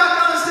 But you got to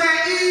understand,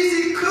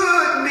 easy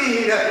could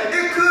mean,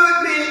 it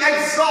could mean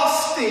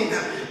exhausting.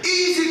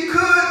 Easy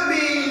could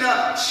mean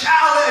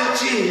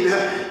challenging.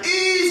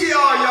 Easy,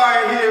 all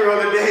y'all in here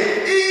on the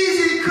day.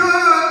 Easy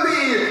could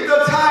mean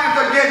the times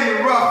are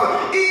getting rougher.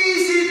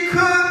 Easy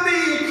could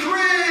mean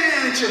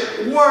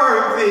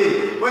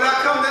cringe-worthy. But I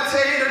come to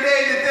tell you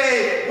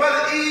today,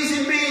 what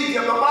easy means,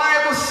 the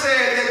Bible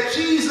said that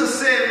Jesus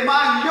said,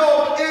 my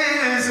yoke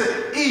is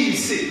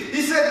easy.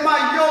 He said,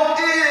 my yoke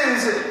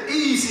is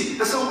easy.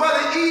 And so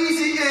whether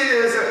easy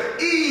is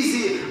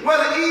easy,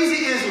 whether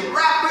easy is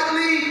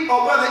rapidly,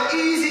 or whether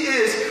easy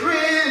is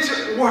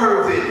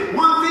cringe-worthy,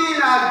 one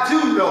thing I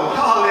do know,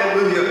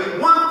 hallelujah,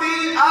 one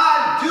thing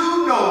I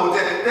do know,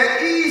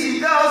 that easy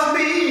does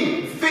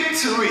mean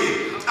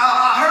victory.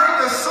 I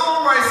heard the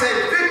songwriter say,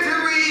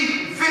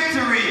 victory,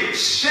 victory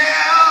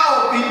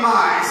shall be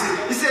mine.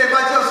 He said, if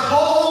I just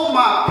hold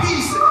my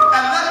peace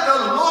and let the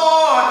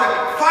Lord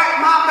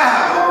fight my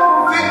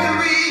battle,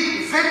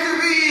 victory,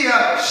 victory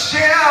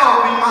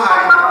shall be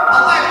mine.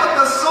 I like what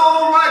the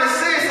songwriter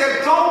says,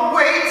 that don't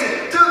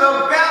wait till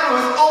the battle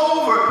is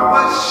over,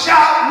 but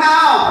shout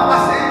now.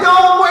 I said,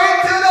 don't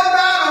wait till the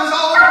battle is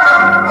over,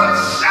 but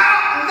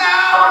shout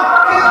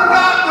now. Give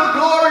God the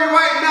glory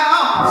right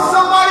now.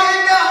 Somebody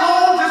in that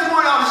home just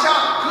want to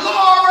shout,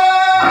 glory.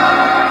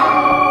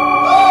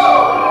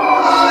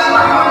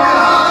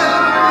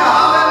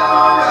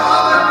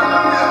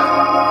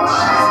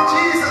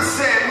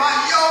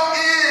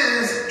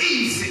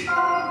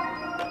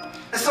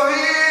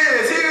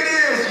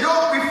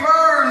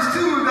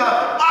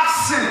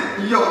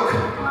 Yoke.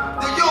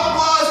 The yoke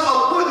was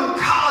a wooden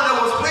collar that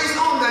was placed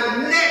on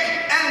the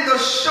neck and the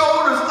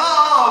shoulders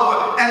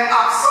of an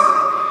oxen.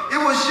 It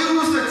was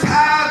used to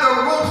tie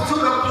the ropes to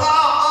the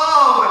plow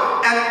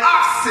of an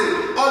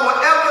oxen, or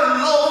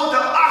whatever load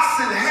the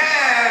oxen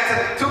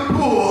had to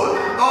pull.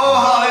 Oh,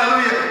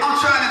 hallelujah. I'm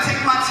trying to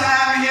take my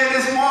time here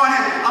this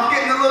morning. I'm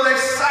getting a little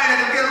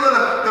excited. I'm getting a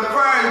little, the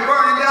fire is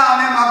burning down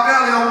in my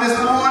belly on this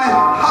morning.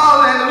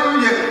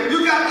 Hallelujah.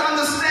 You got to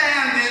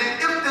understand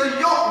that if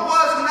the yoke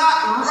was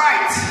not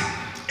right,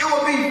 it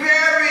would be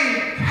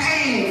very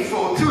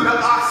painful to the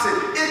oxen.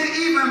 It could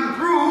even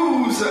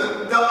bruise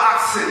the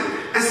oxen.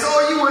 And so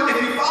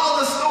if you follow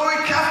the story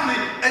carefully,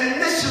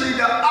 initially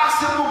the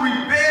oxen will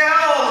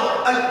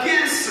rebel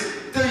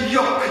against the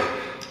yoke.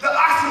 The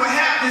oxen will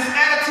have this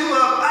attitude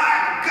of,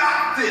 I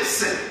got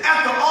this.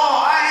 After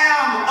all, I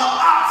am an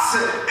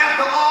oxen.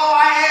 After all,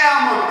 I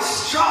am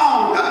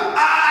strong.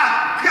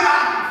 I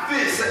got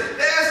this.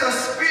 There's a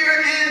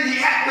spirit in the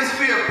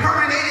atmosphere,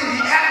 permeating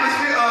the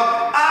atmosphere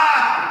of,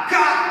 I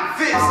got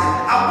this.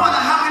 I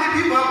wonder how many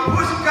people have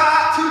pushed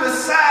God to the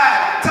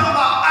side, talking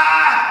about,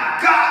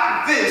 I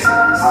got this.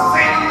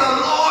 Satan, the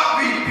Lord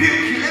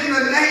rebuke you in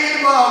the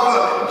name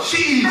of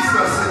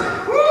Jesus.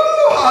 Woo,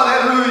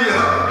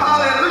 hallelujah.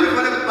 Hallelujah.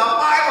 But the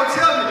Bible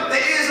tells me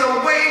there is a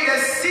way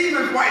that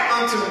seemeth right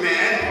unto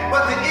man,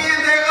 but the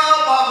end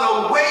thereof are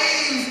the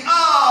ways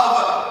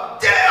of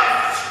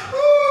death.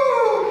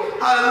 Woo,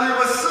 hallelujah.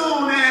 But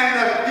soon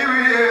then, here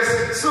it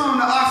is, soon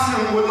the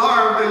oxen will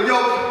learn the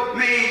yoke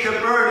made the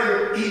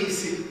burden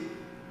easy.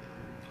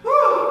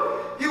 Woo,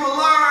 you will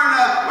learn,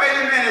 wait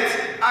a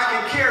minute, I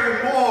can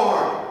carry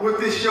more with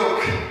this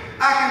yoke.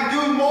 I can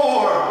do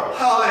more.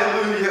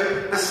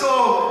 Hallelujah. And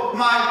so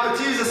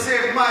Jesus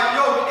said, my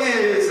yoke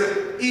is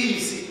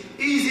easy.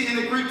 Easy in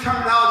the Greek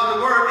terminology,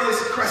 the word is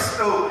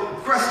cresto.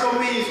 Cresto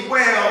means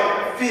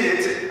well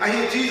fitted. I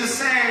hear Jesus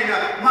saying,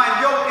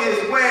 my yoke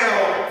is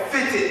well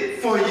fitted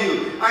for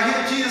you. I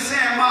hear Jesus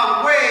saying,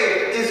 my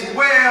way is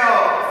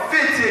well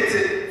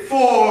fitted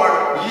for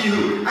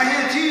you. I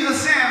hear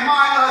Jesus saying,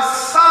 my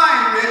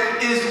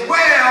assignment is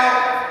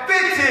well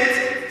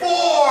fitted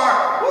for.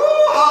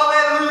 Woo,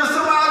 hallelujah.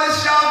 Somebody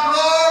shout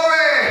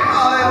glory.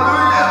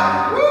 Hallelujah.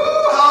 Woo,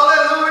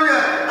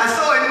 hallelujah. And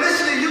so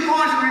initially you're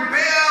going to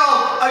rebel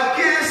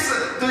against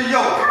the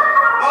yoke.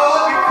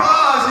 Oh,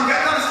 because you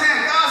got to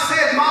understand, God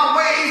said, my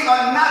ways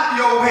are not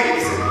your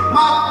ways.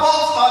 My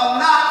thoughts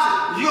are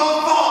not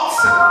your thoughts.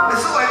 And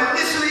so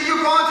initially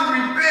you're going to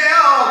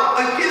rebel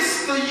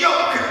against the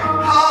yoke.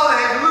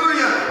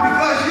 Hallelujah.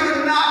 Because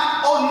you're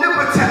not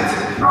omnipotent.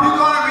 You're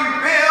going to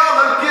rebel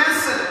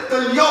against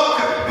the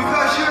yoke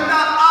because you're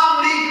not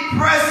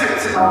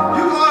omnipresent.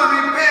 You're going to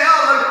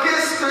rebel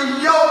against the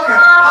yoke.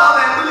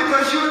 Hallelujah.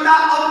 Because you're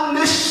not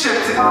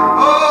omniscient.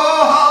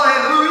 Oh,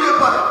 hallelujah.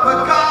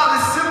 But God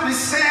is simply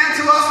saying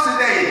to us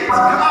today,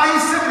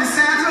 He's simply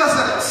saying to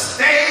us,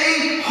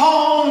 stay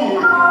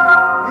home.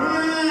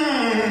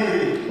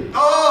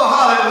 Oh,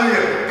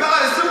 hallelujah.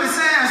 God is simply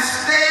saying,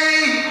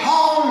 stay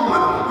home.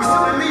 Which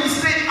simply means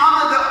stay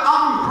under the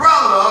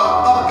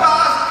umbrella of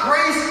God's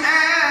grace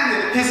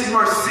and His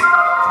mercy.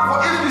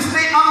 For if we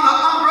stay under the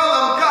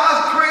umbrella of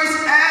God's grace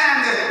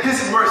and His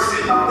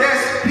mercy,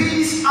 there's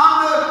peace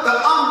under the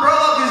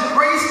umbrella of His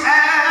grace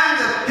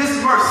and His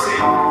mercy.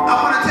 I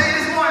want to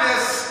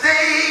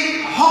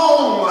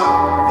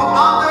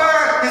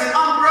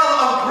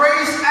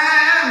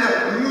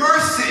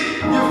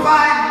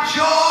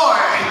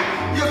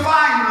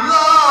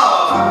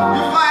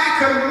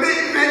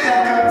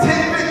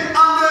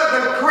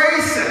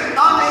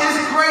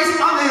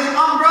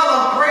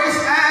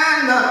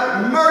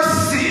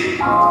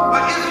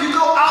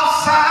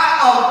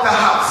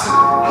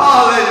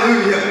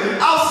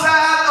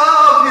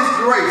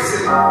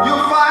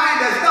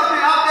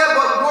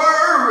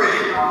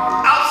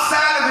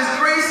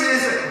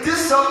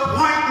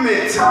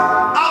disappointment.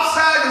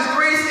 Outside of his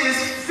grace is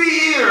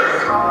fear.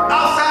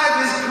 Outside of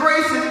his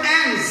grace is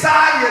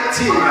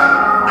anxiety.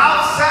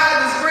 Outside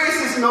of his grace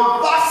is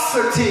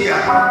nervosity.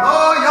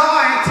 Oh, y'all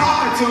ain't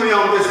talking to me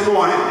on this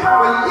morning.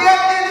 But yet,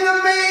 isn't it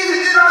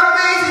amazing,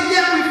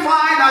 yet we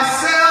find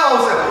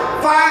ourselves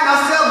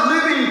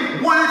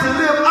living, wanting to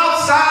live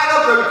outside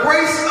of the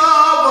grace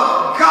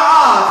of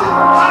God.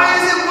 Why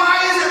is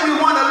it we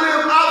want to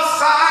live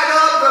outside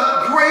of the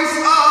grace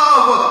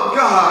of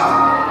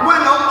God?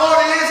 When the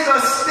order is to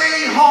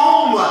stay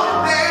home,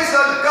 there's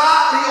a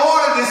godly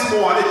order this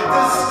morning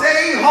to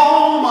stay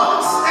home,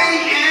 stay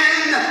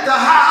in the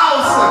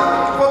house.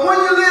 But when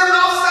you live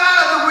outside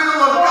of the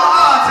will of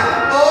God,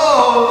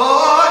 oh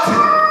Lord,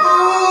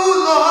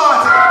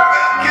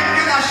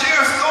 can I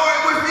share a story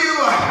with you?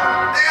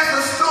 There's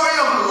a story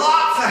of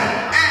Lot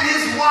and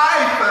his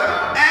wife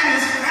and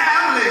his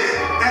family,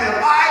 and the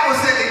Bible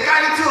said they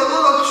got into a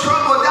little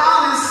trouble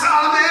down in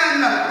Sodom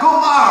and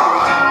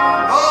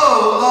Gomorrah.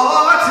 Oh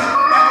Lord,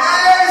 and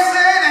they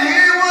said, and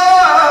here it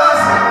was.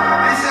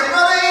 They said,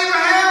 Brother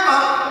Abraham,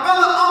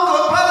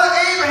 Brother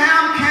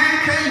Abraham,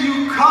 can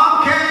you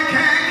come?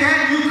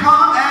 Can you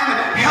come and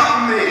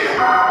help me?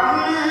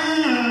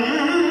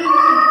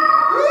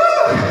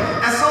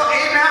 And so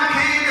Abraham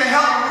came to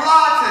help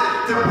Lot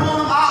to pull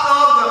him out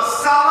of the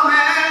Sodom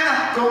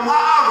and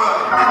Gomorrah.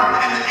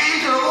 And the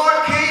angel of the Lord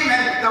came,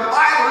 and the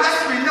Bible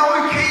lets me know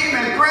he came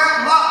and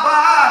grabbed Lot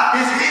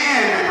by his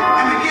hand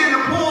and began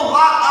to pull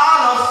Lot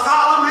out of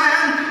Sodom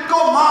and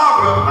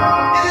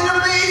Gomorrah. Isn't it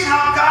amazing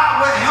how God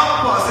will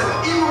help us,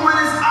 even when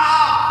it's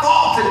our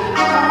fault, and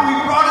even when we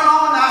brought it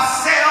on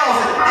ourselves?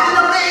 Isn't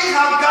it amazing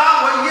how God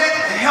will yet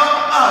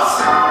help us?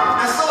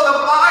 And so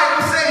the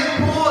Bible said he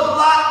pulled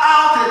Lot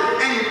out,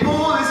 and he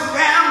pulled his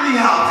family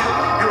out,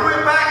 and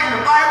went back, and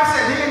the Bible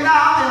said he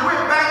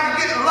went back to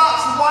get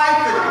Lot's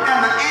wife, and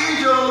the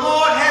angel of the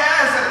Lord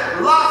has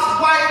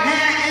Lot's wife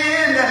hand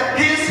in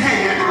his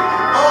hand.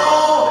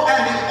 Oh,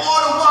 and the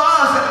order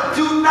was,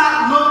 do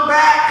not look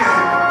back,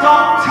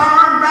 don't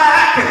turn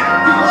back.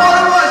 The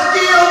order was,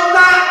 yield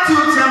not to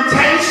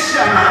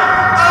temptation.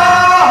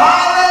 Oh,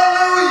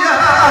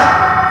 hallelujah,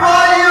 for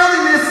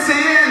yielding to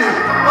sin.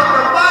 But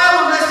the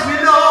Bible lets me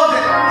know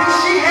that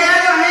she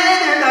had her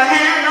hand in the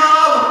hand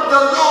of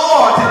the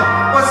Lord,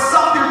 but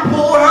something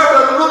pulled her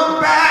to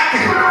look back.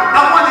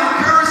 I want to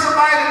encourage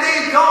somebody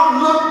today,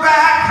 don't look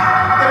back.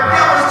 The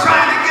devil is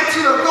trying to get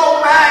you to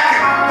go back.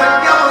 The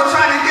devil is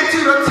trying to get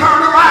you to turn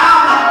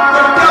around.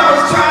 The devil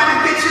is trying to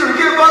get you to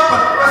give up.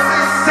 But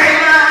say,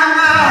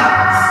 Satan,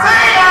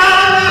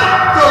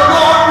 the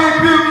Lord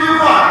rebuke you.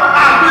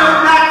 I will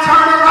not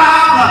turn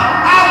around.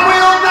 I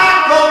will not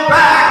go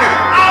back.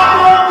 I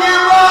won't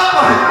give up.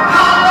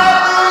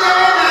 Hallelujah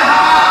in the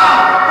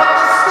house. But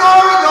the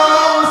story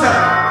goes,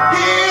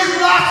 here's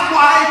Lot's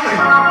wife,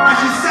 and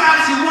she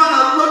decided she wanted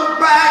to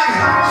look back.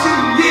 She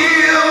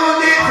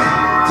yielded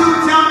to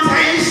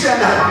temptation.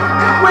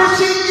 And when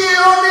she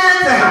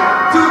yielded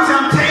to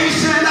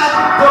temptation,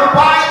 the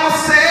Bible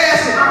says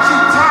she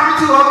turned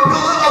to a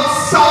pillar of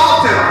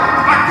salt.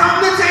 I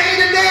come to tell you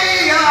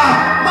today,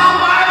 my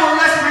Bible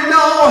lets me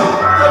know,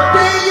 the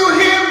day you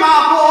hear my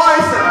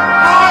voice,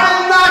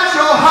 harden not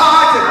your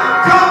heart.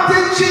 Come to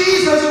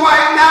Jesus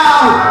right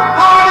now.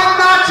 Harden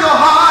not your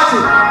heart,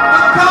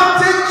 but come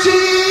to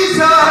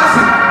Jesus.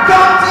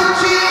 Come to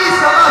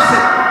Jesus.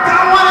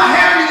 I want to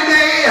hear you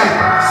today.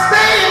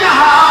 Stay in the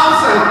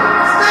house.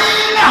 Stay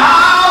in the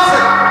house.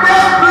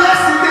 There's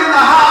blessings in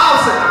the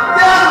house.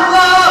 There's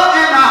love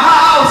in the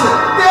house.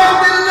 There's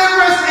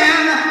deliverance in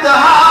the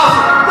house.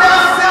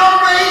 There's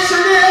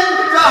salvation in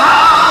the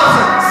house.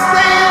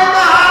 Stay in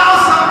the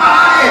house,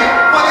 somebody.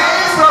 For there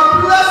is a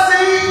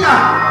blessing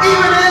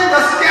even in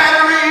the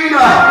scattering.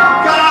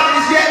 God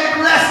is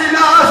yet blessing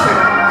us.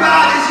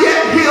 God is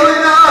yet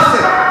healing us.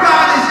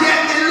 God is yet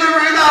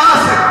delivering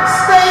us.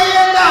 Stay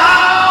in the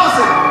house.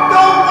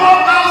 Don't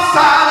walk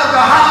outside of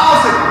the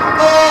house.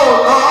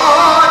 Oh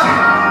Lord,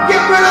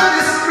 get rid of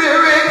this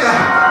spirit.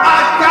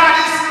 I got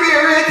it,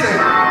 spirit.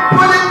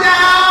 Put it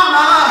down.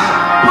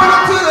 Put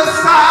it to the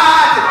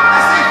side.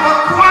 And say, for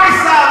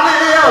Christ I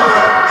live,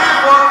 and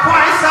for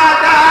Christ I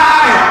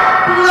die.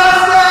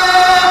 Blessed.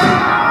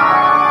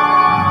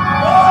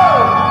 Oh,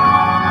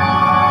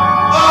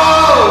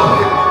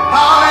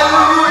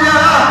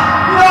 hallelujah.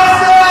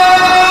 Blessed.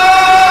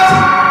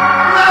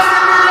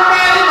 Blessed be the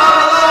name of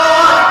the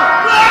Lord.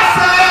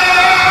 Blessed.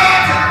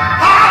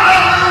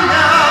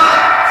 Hallelujah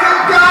to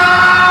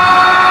God.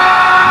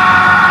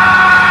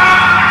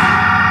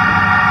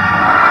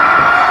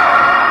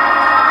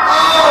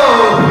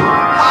 Oh,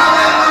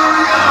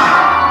 hallelujah.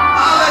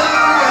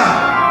 Hallelujah.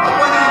 I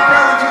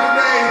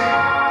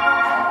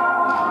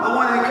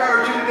want to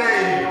encourage you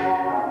today.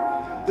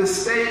 To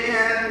stay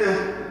in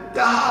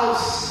the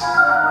house.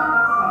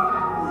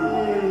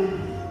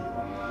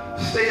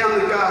 Stay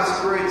under God's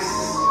grace.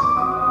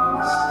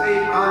 Stay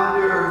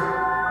under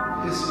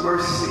His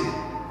mercy.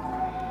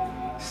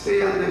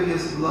 Stay under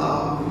His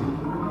love.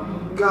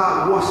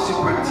 God wants to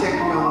protect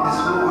you on this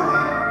morning.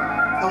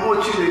 I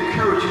want you to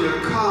encourage you to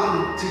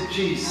come to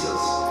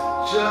Jesus.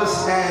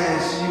 just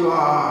as you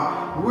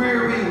are,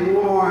 weary,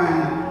 worn,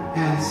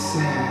 and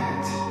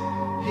sad.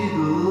 He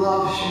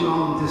loves you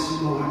on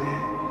this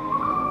morning.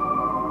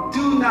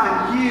 Do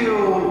not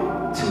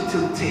yield to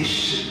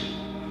temptation.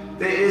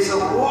 There is a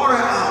order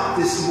out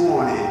this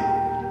morning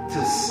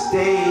to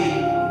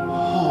stay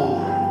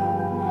home.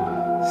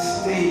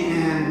 Stay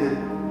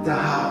in the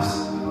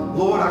house.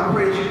 Lord, I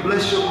pray that you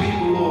bless your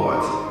people,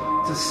 Lord,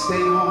 to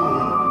stay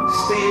home.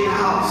 Stay in the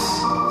house.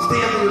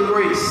 Stay under your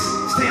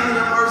grace. Stay under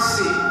your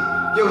mercy,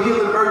 your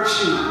healing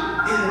virtue.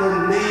 In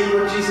the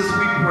name of Jesus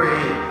we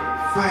pray.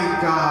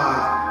 Thank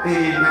God.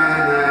 Amen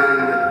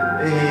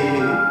and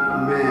amen.